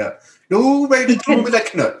 Yeah. Nobody told me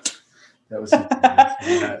that nut. That was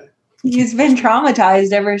He's been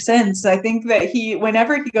traumatized ever since. I think that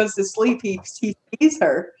whenever he goes to sleep, he sees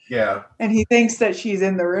her. Yeah. And he thinks that she's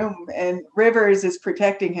in the room, and Rivers is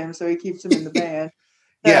protecting him, so he keeps him in the band.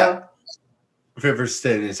 So, yeah. Rivers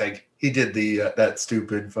stayed. It's like he did that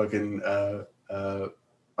stupid fucking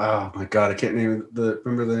oh my god, I can't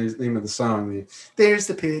remember the name of the song. There's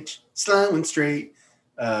the pitch, slow and straight.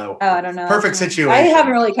 I don't know. Perfect Situation. I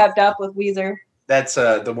haven't really kept up with Weezer. That's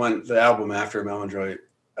the album after Malandroit.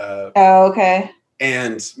 Okay.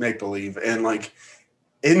 And Make Believe, and like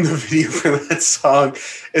in the video for that song,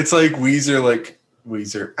 it's like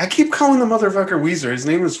Weezer. I keep calling the motherfucker Weezer. His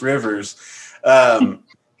name is Rivers.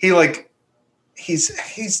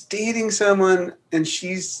 He's dating someone, and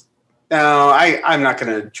she's. No, I'm not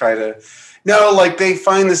going to try to. No, like they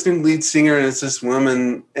find this new lead singer and it's this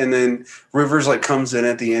woman, and then Rivers like comes in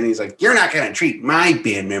at the end. He's like, "You're not going to treat my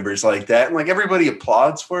band members like that," and like everybody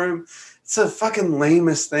applauds for him. It's a fucking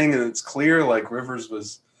lamest thing, and it's clear like Rivers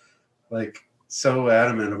was like so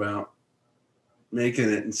adamant about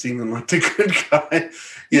making it and seeming like the good guy.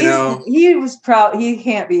 He was proud. He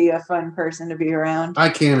can't be a fun person to be around. I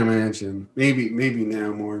can't imagine. Maybe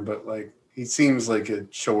now more, but like. He seems like a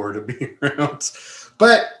chore to be around.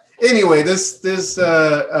 But anyway, the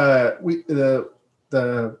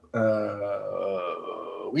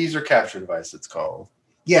Weezer capture device, it's called.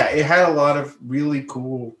 Yeah, it had a lot of really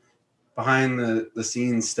cool behind the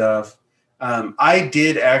scenes stuff. I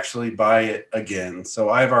did actually buy it again,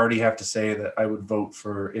 so I've already have to say that I would vote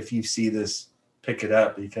for, if you see this, pick it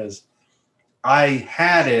up, because I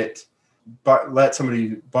had it, but let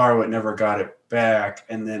somebody borrow it, never got it back,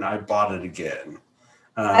 and then I bought it again.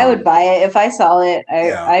 I would buy it if I saw it.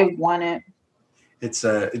 I want it.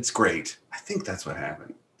 It's great. I think that's what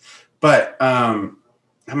happened. But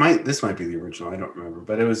this might be the original. I don't remember.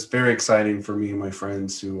 But it was very exciting for me and my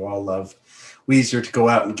friends who all love Weezer to go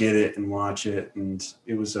out and get it and watch it, and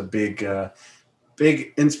it was a big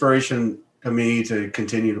inspiration to me to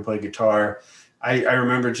continue to play guitar. I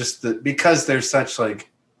remember just because there's such like.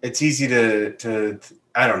 It's easy to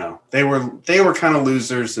I don't know. They were kind of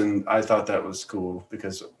losers, and I thought that was cool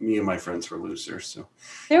because me and my friends were losers. So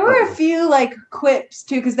there were a few like quips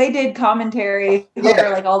too, because they did commentary over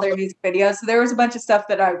like all their music videos. So there was a bunch of stuff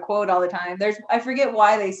that I would quote all the time. I forget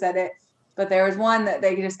why they said it, but there was one that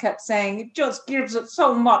they just kept saying, "It just gives it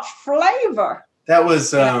so much flavor." That was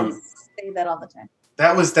say that all the time.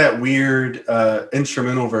 That was that weird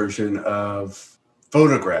instrumental version of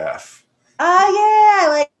Photograph. Oh, yeah, I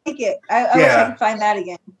like it. I wish I could find that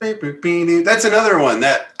again. That's another one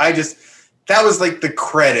that that was like the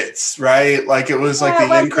credits, right? Like it was like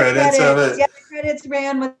the end credits of it. Yeah, the credits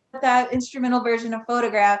ran with that instrumental version of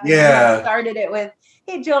Photograph. And started it with,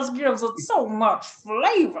 "It just gives it so much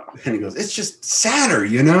flavor." And he goes, "It's just sadder,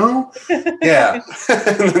 Yeah.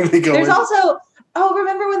 And then they go. There's also... Oh,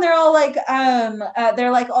 remember when they're all like,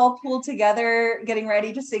 they're like all pulled together, getting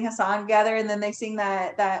ready to sing a song together, and then they sing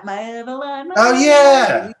that "My Eveline." Oh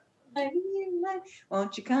yeah.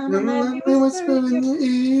 Won't you come and let me whisper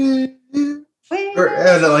in your... Or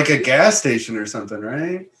at like a gas station or something,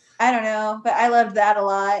 right? I don't know, but I loved that a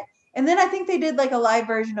lot. And then I think they did like a live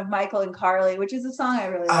version of Michael and Carly, which is a song I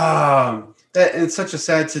really like. It's such a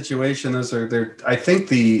sad situation. I think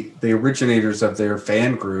the originators of their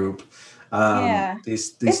fan group.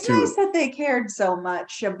 These it's two. Nice that they cared so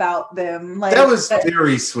much about them. Like that was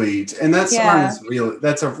very sweet, and that song is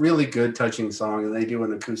that's a really good, touching song. And they do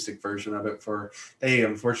an acoustic version of it. They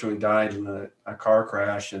unfortunately died in a car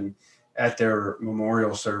crash, and at their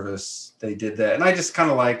memorial service they did that. And I just kind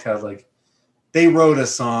of liked how like they wrote a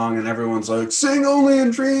song and everyone's like, sing Only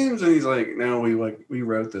in Dreams. And he's like, no, we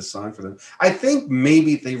wrote this song for them. I think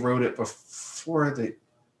maybe they wrote it before they.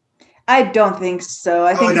 I don't think so.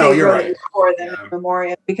 I think no, they you're wrote right. it before them in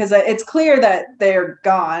memoriam because it's clear that they're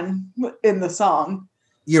gone in the song.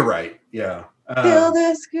 You're right. Yeah. Till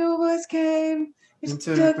the school bus came, it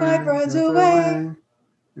took my friends away.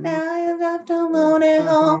 Now I'm left alone at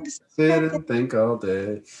home to sit and think all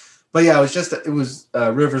day. But yeah, it was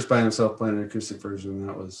Rivers by himself playing an acoustic version.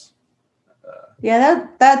 That was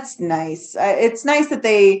that's nice. It's nice that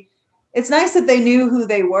they knew who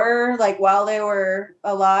they were like while they were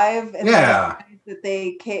alive, and that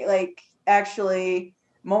they like actually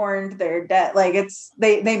mourned their death. Like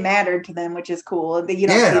they mattered to them, which is cool. You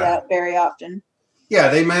don't see that very often. Yeah,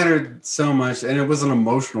 they mattered so much, and it was an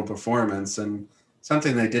emotional performance and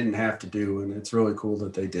something they didn't have to do, and it's really cool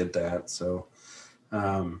that they did that. So,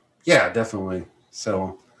 yeah, definitely.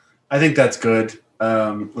 So, I think that's good.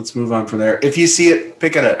 Let's move on from there. If you see it,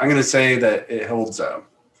 pick it up. I'm going to say that it holds up.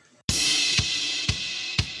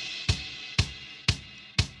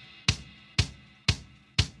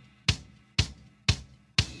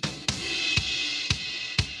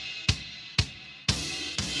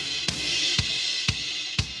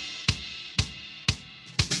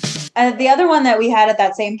 The other one that we had at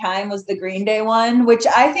that same time was the Green Day one, which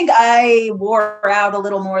I think I wore out a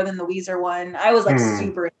little more than the Weezer one. I was like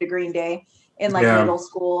super into Green Day in like middle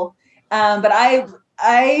school. But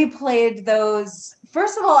I played those.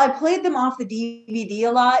 First of all, I played them off the DVD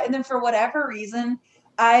a lot. And then for whatever reason,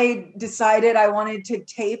 I decided I wanted to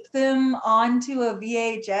tape them onto a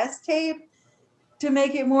VHS tape to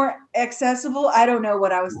make it more accessible. I don't know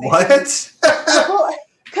what I was thinking. What? Well,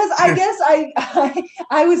 because I guess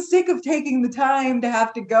I was sick of taking the time to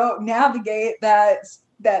have to go navigate that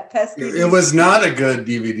pesky. It was not a good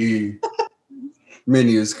DVD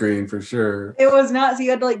menu screen for sure. It was not. So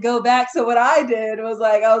you had to like go back. So what I did was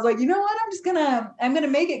I was like, you know what? I'm gonna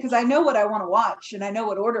make it because I know what I want to watch and I know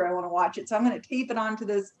what order I want to watch it. So I'm gonna tape it onto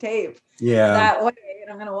this tape. Yeah. That way, and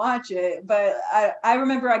I'm gonna watch it. But I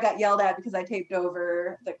remember I got yelled at because I taped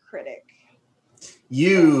over The Critic.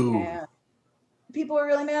 People are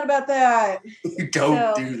really mad about that. You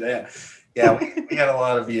don't do that. Yeah, we had a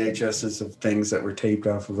lot of VHSs of things that were taped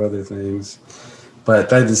off of other things. But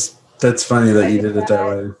that's funny that you did it that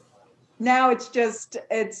way. Now it's just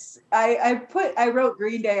I wrote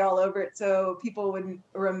Green Day all over it so people wouldn't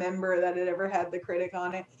remember that it ever had The Critic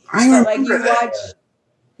on it.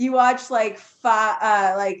 You watch like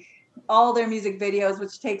all their music videos,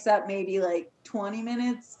 which takes up maybe like 20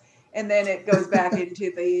 minutes. And then it goes back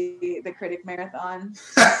into the Critic marathon.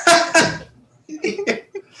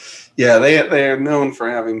 Yeah, they are known for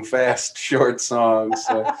having fast, short songs.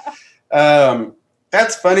 So,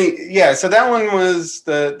 that's funny. Yeah, so that one was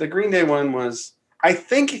the Green Day one was. I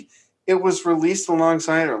think it was released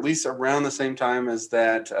alongside, or at least around the same time as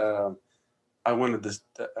that. I wanted this.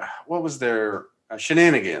 What was their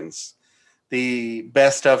Shenanigans? The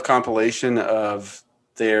best of compilation of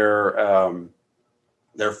their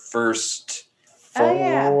first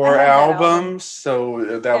four albums.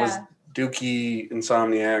 So that was Dookie,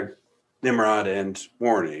 Insomniac, Nimrod, and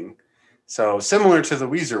Warning. So similar to the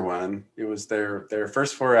Weezer one, it was their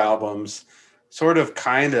first four albums, sort of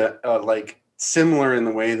kind of like similar in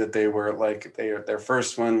the way that they were like their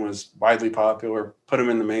first one was widely popular, put them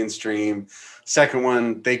in the mainstream. Second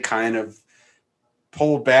one, they kind of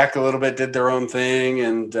pulled back a little bit, did their own thing,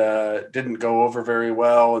 and didn't go over very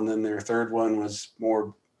well. And then their third one was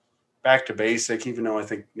more back to basic, even though I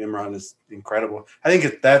think Nimrod is incredible. I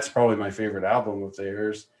think that's probably my favorite album of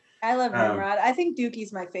theirs. I love Nimrod. I think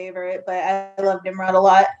Dookie's my favorite, but I love Nimrod a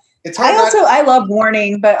lot. It's hard I love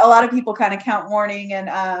Warning, but a lot of people kind of count Warning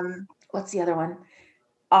and what's the other one?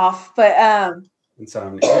 Off, but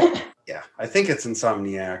Insomniac. Yeah, I think it's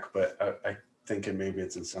Insomniac, but I thinking maybe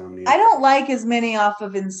it's Insomniac. I don't like as many off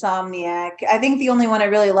of Insomniac. I think the only one I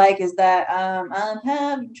really like is that I'm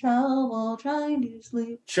having trouble trying to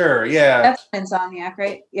sleep. Sure, yeah. That's Insomniac,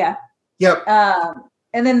 right? Yeah. Yep.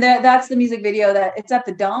 And then that's the music video that it's at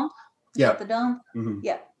the dump. Yeah. The dump. Mm-hmm.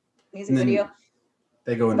 Yeah. Music video.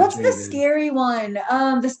 They go into What's the scary one?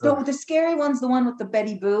 The scary one's the one with the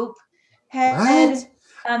Betty Boop head.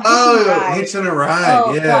 What? Hitching a Ride.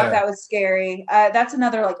 Oh, yeah. Fuck, that was scary. That's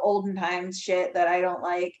another like olden times shit that I don't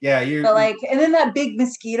like. Yeah, but like, and then that big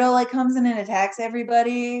mosquito like comes in and attacks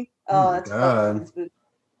everybody. Oh, that's fucking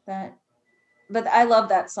that. But I love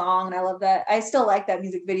that song and I love that. I still like that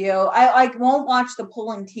music video. I won't watch the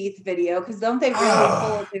pulling teeth video because don't they really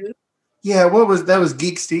pull a tooth? Yeah, that was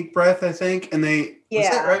Geek Steak Breath, I think, and they was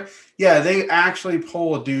that right? Yeah, they actually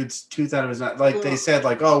pull a dude's tooth out of his mouth. Like they said,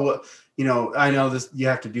 like, oh, well, I know this, you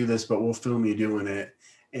have to do this, but we'll film you doing it.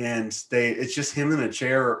 And it's just him in a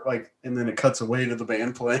chair, like, and then it cuts away to the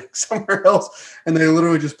band playing somewhere else. And they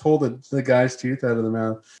literally just pull the guy's tooth out of the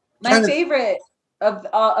mouth. My favorite of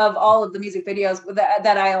all of the music videos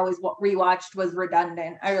that I always rewatched was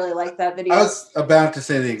Redundant. I really like that video. I was about to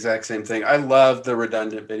say the exact same thing. I love the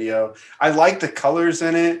Redundant video. I like the colors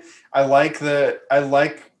in it. I like that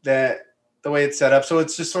the way it's set up. So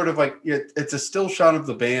it's just sort of like, it's a still shot of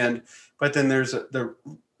the band, but then there's the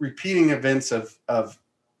repeating events of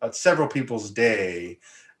several people's day.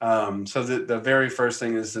 So the very first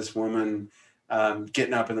thing is this woman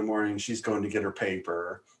getting up in the morning. She's going to get her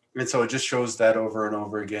paper. And so it just shows that over and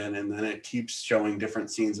over again. And then it keeps showing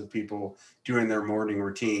different scenes of people doing their morning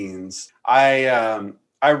routines. I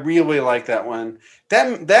really like that one.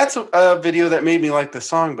 That's a video that made me like the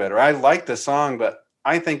song better. I like the song, but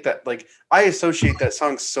I think that, like, I associate that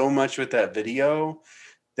song so much with that video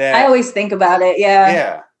that I always think about it. Yeah.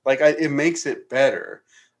 Yeah. Like it makes it better.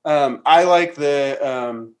 I like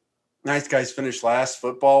the Nice Guys Finish Last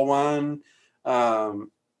football one.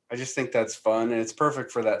 I just think that's fun, and it's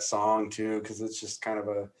perfect for that song too, because it's just kind of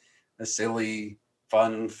a silly,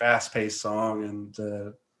 fun, fast-paced song.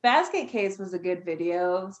 And Basket Case was a good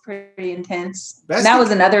video. It was pretty intense. And that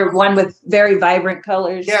was another one with very vibrant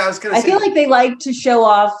colors. Yeah, I feel like they like to show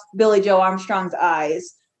off Billie Joe Armstrong's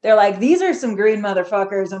eyes. They're like, these are some green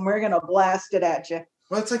motherfuckers, and we're gonna blast it at you.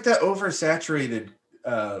 Well, it's like that oversaturated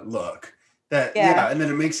look. And then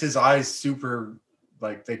it makes his eyes super,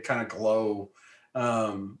 like, they kind of glow.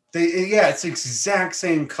 It's the exact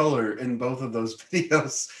same color in both of those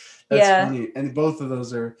videos. That's funny. And both of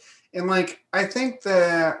those are, and like, I think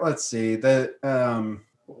that, let's see, that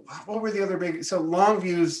what were the other big, so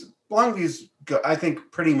Longview's I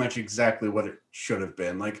think pretty much exactly what it should have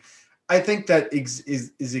been. Like, I think that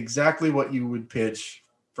is exactly what you would pitch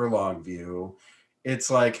for Longview.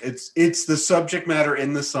 It's like, it's the subject matter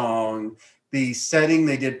in the song, the setting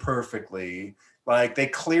they did perfectly. Like, they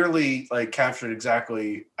clearly, like, captured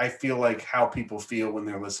exactly, I feel like, how people feel when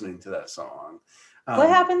they're listening to that song. What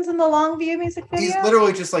happens in the Longview music video? He's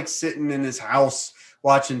literally just, like, sitting in his house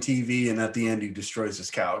watching TV, and at the end he destroys his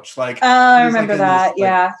couch. Like, I remember that.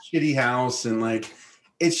 This, shitty house, and like,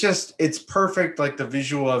 it's perfect. Like, the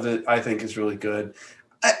visual of it, I think, is really good.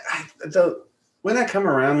 The When I Come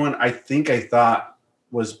Around one, I thought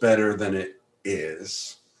was better than it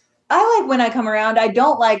is. I like When I Come Around. I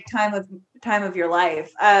don't like Time of Your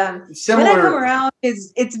Life. Similar. When I Come Around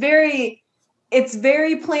it's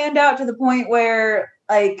very planned out to the point where,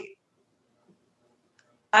 like,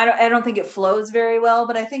 I don't think it flows very well,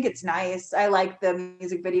 but I think it's nice. I like the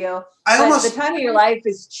music video. The Time of Your Life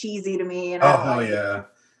is cheesy to me. And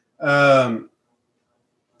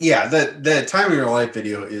yeah. The Time of Your Life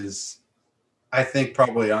video is, I think,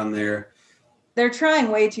 probably on there. They're trying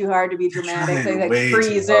way too hard to be dramatic. They like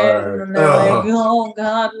freeze it, and they're like, "Oh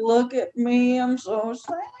God, look at me! I'm so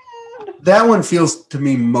sad." That one feels to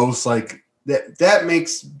me most like that. That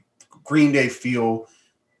makes Green Day feel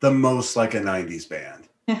the most like a '90s band.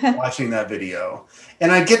 Watching that video,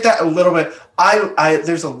 and I get that a little bit.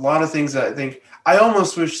 There's a lot of things that I think. I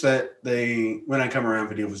almost wish that When I Come Around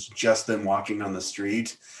video was just them walking on the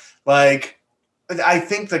street, like. I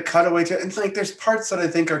think the cutaway to it's like there's parts that I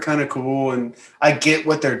think are kind of cool, and I get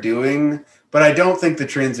what they're doing, but I don't think the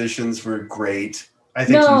transitions were great. I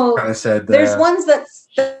think you kind of said that. There's ones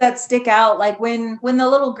that stick out, like when the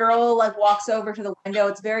little girl, like, walks over to the window.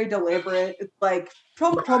 It's very deliberate. It's like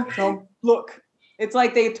Trump, look. It's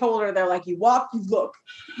like they told her, they're like, you walk, you look.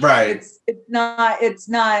 Right. It's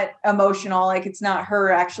not emotional. Like, it's not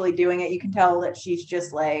her actually doing it. You can tell that she's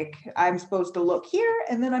just like, I'm supposed to look here,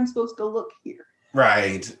 and then I'm supposed to look here.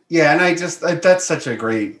 Right. Yeah, and that's such a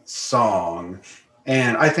great song.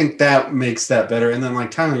 And I think that makes that better. And then,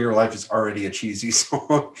 like, Time of Your Life is already a cheesy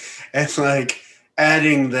song. And, like,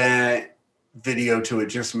 adding that video to it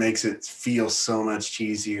just makes it feel so much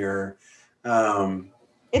cheesier.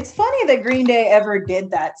 It's funny that Green Day ever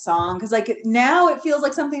did that song, because, like, now it feels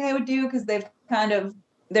like something they would do because they've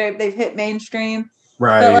hit mainstream.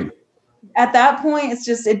 Right. But, like, at that point, it's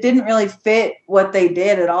just, it didn't really fit what they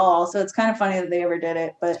did at all. So it's kind of funny that they ever did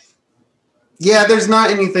it. But yeah, there's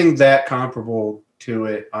not anything that comparable to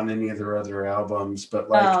it on any of their other albums. But,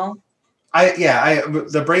 like,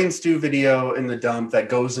 the Brain Stew video in the dump that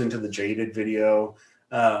goes into the Jaded video.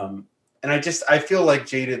 And I feel like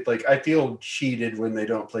Jaded, like, I feel cheated when they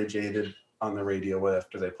don't play Jaded on the radio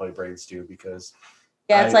after they play Brain Stew, because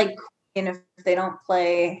it's like, if they don't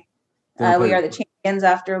play We Are the Champions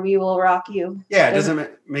after We Will Rock You. Yeah, it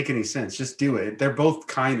doesn't make any sense. Just do it. They're both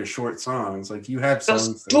kind of short songs. Like, you have songs.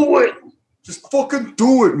 Just do it. Just fucking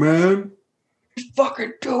do it, man. Just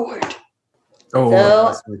fucking do it. Oh, So, I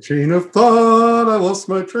lost my train of thought. I lost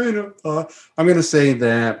my train of thought. I'm going to say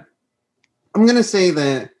that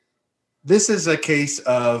this is a case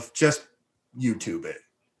of just YouTube it.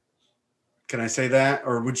 Can I say that?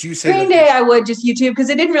 Or would you say Green Day, I would just YouTube because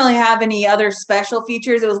it didn't really have any other special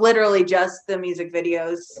features. It was literally just the music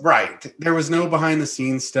videos. Right. There was no behind the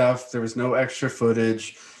scenes stuff. There was no extra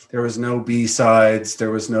footage. There was no B-sides.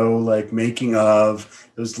 There was no like making of.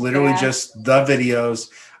 It was literally just the videos.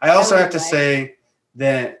 I also have to say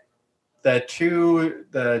that I'd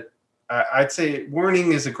say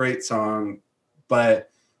Warning is a great song, but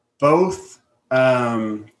both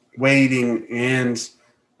Waiting and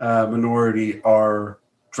Minority are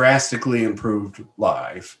drastically improved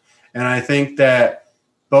live. And I think that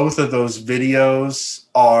both of those videos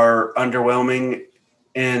are underwhelming,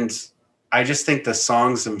 and I just think the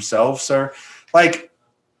songs themselves are like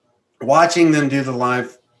watching them do the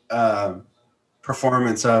live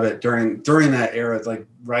performance of it during that era, like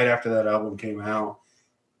right after that album came out,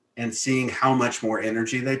 and seeing how much more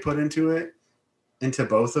energy they put into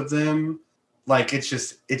both of them. Like it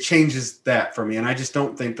changes that for me. And I just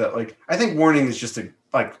don't think that I think Warning is just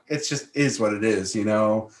it's just is what it is,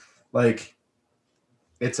 like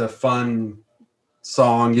it's a fun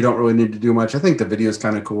song. You don't really need to do much. I think the video is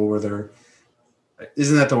kind of cool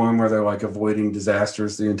isn't that the one where they're like avoiding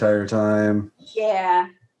disasters the entire time? Yeah.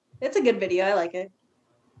 It's a good video. I like it.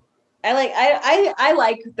 I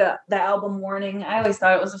like the album Warning. I always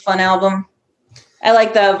thought it was a fun album. I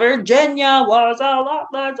like the Virginia was a lot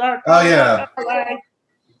less. Oh yeah.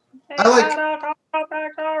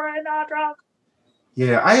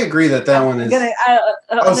 Yeah, I agree that one is.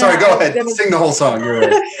 Sorry. Go ahead. Sing the whole song. You're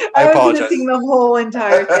right. I apologize. was going to sing the whole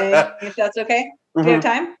entire thing, if that's okay. Do you have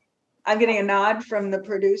time? I'm getting a nod from the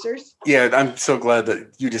producers. Yeah, I'm so glad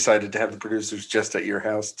that you decided to have the producers just at your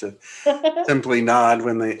house to simply nod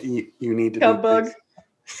when you need to. Come bug.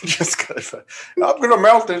 Just because I'm going to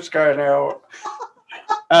melt this guy now.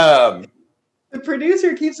 The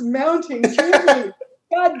producer keeps mounting Jimmy.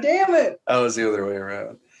 God damn it. That was the other way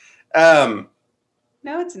around.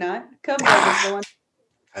 No, it's not. Cubbug is the one.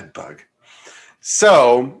 That bug.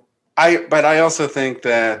 So, I also think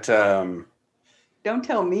that... Don't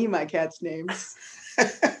tell me my cat's names.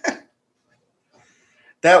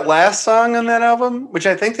 That last song on that album, which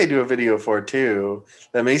I think they do a video for too,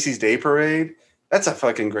 the Macy's Day Parade, that's a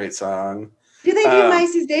fucking great song. Do they do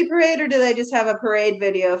Macy's Day Parade, or do they just have a parade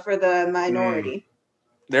video for the Minority?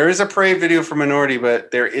 There is a parade video for Minority,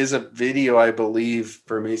 but there is a video, I believe,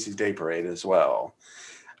 for Macy's Day Parade as well.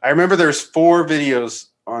 I remember there's 4 videos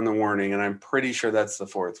on the Warning, and I'm pretty sure that's the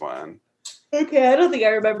 4th one. Okay, I don't think I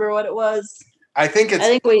remember what it was. I think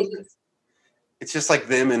it's just like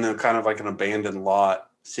them in a kind of like an abandoned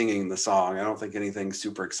lot singing the song. I don't think anything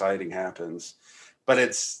super exciting happens, but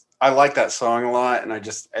I like that song a lot, and I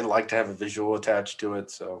like to have a visual attached to it.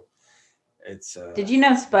 So it's. Did you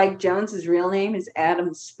know Spike Jonze's real name is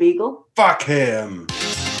Adam Spiegel? Fuck him.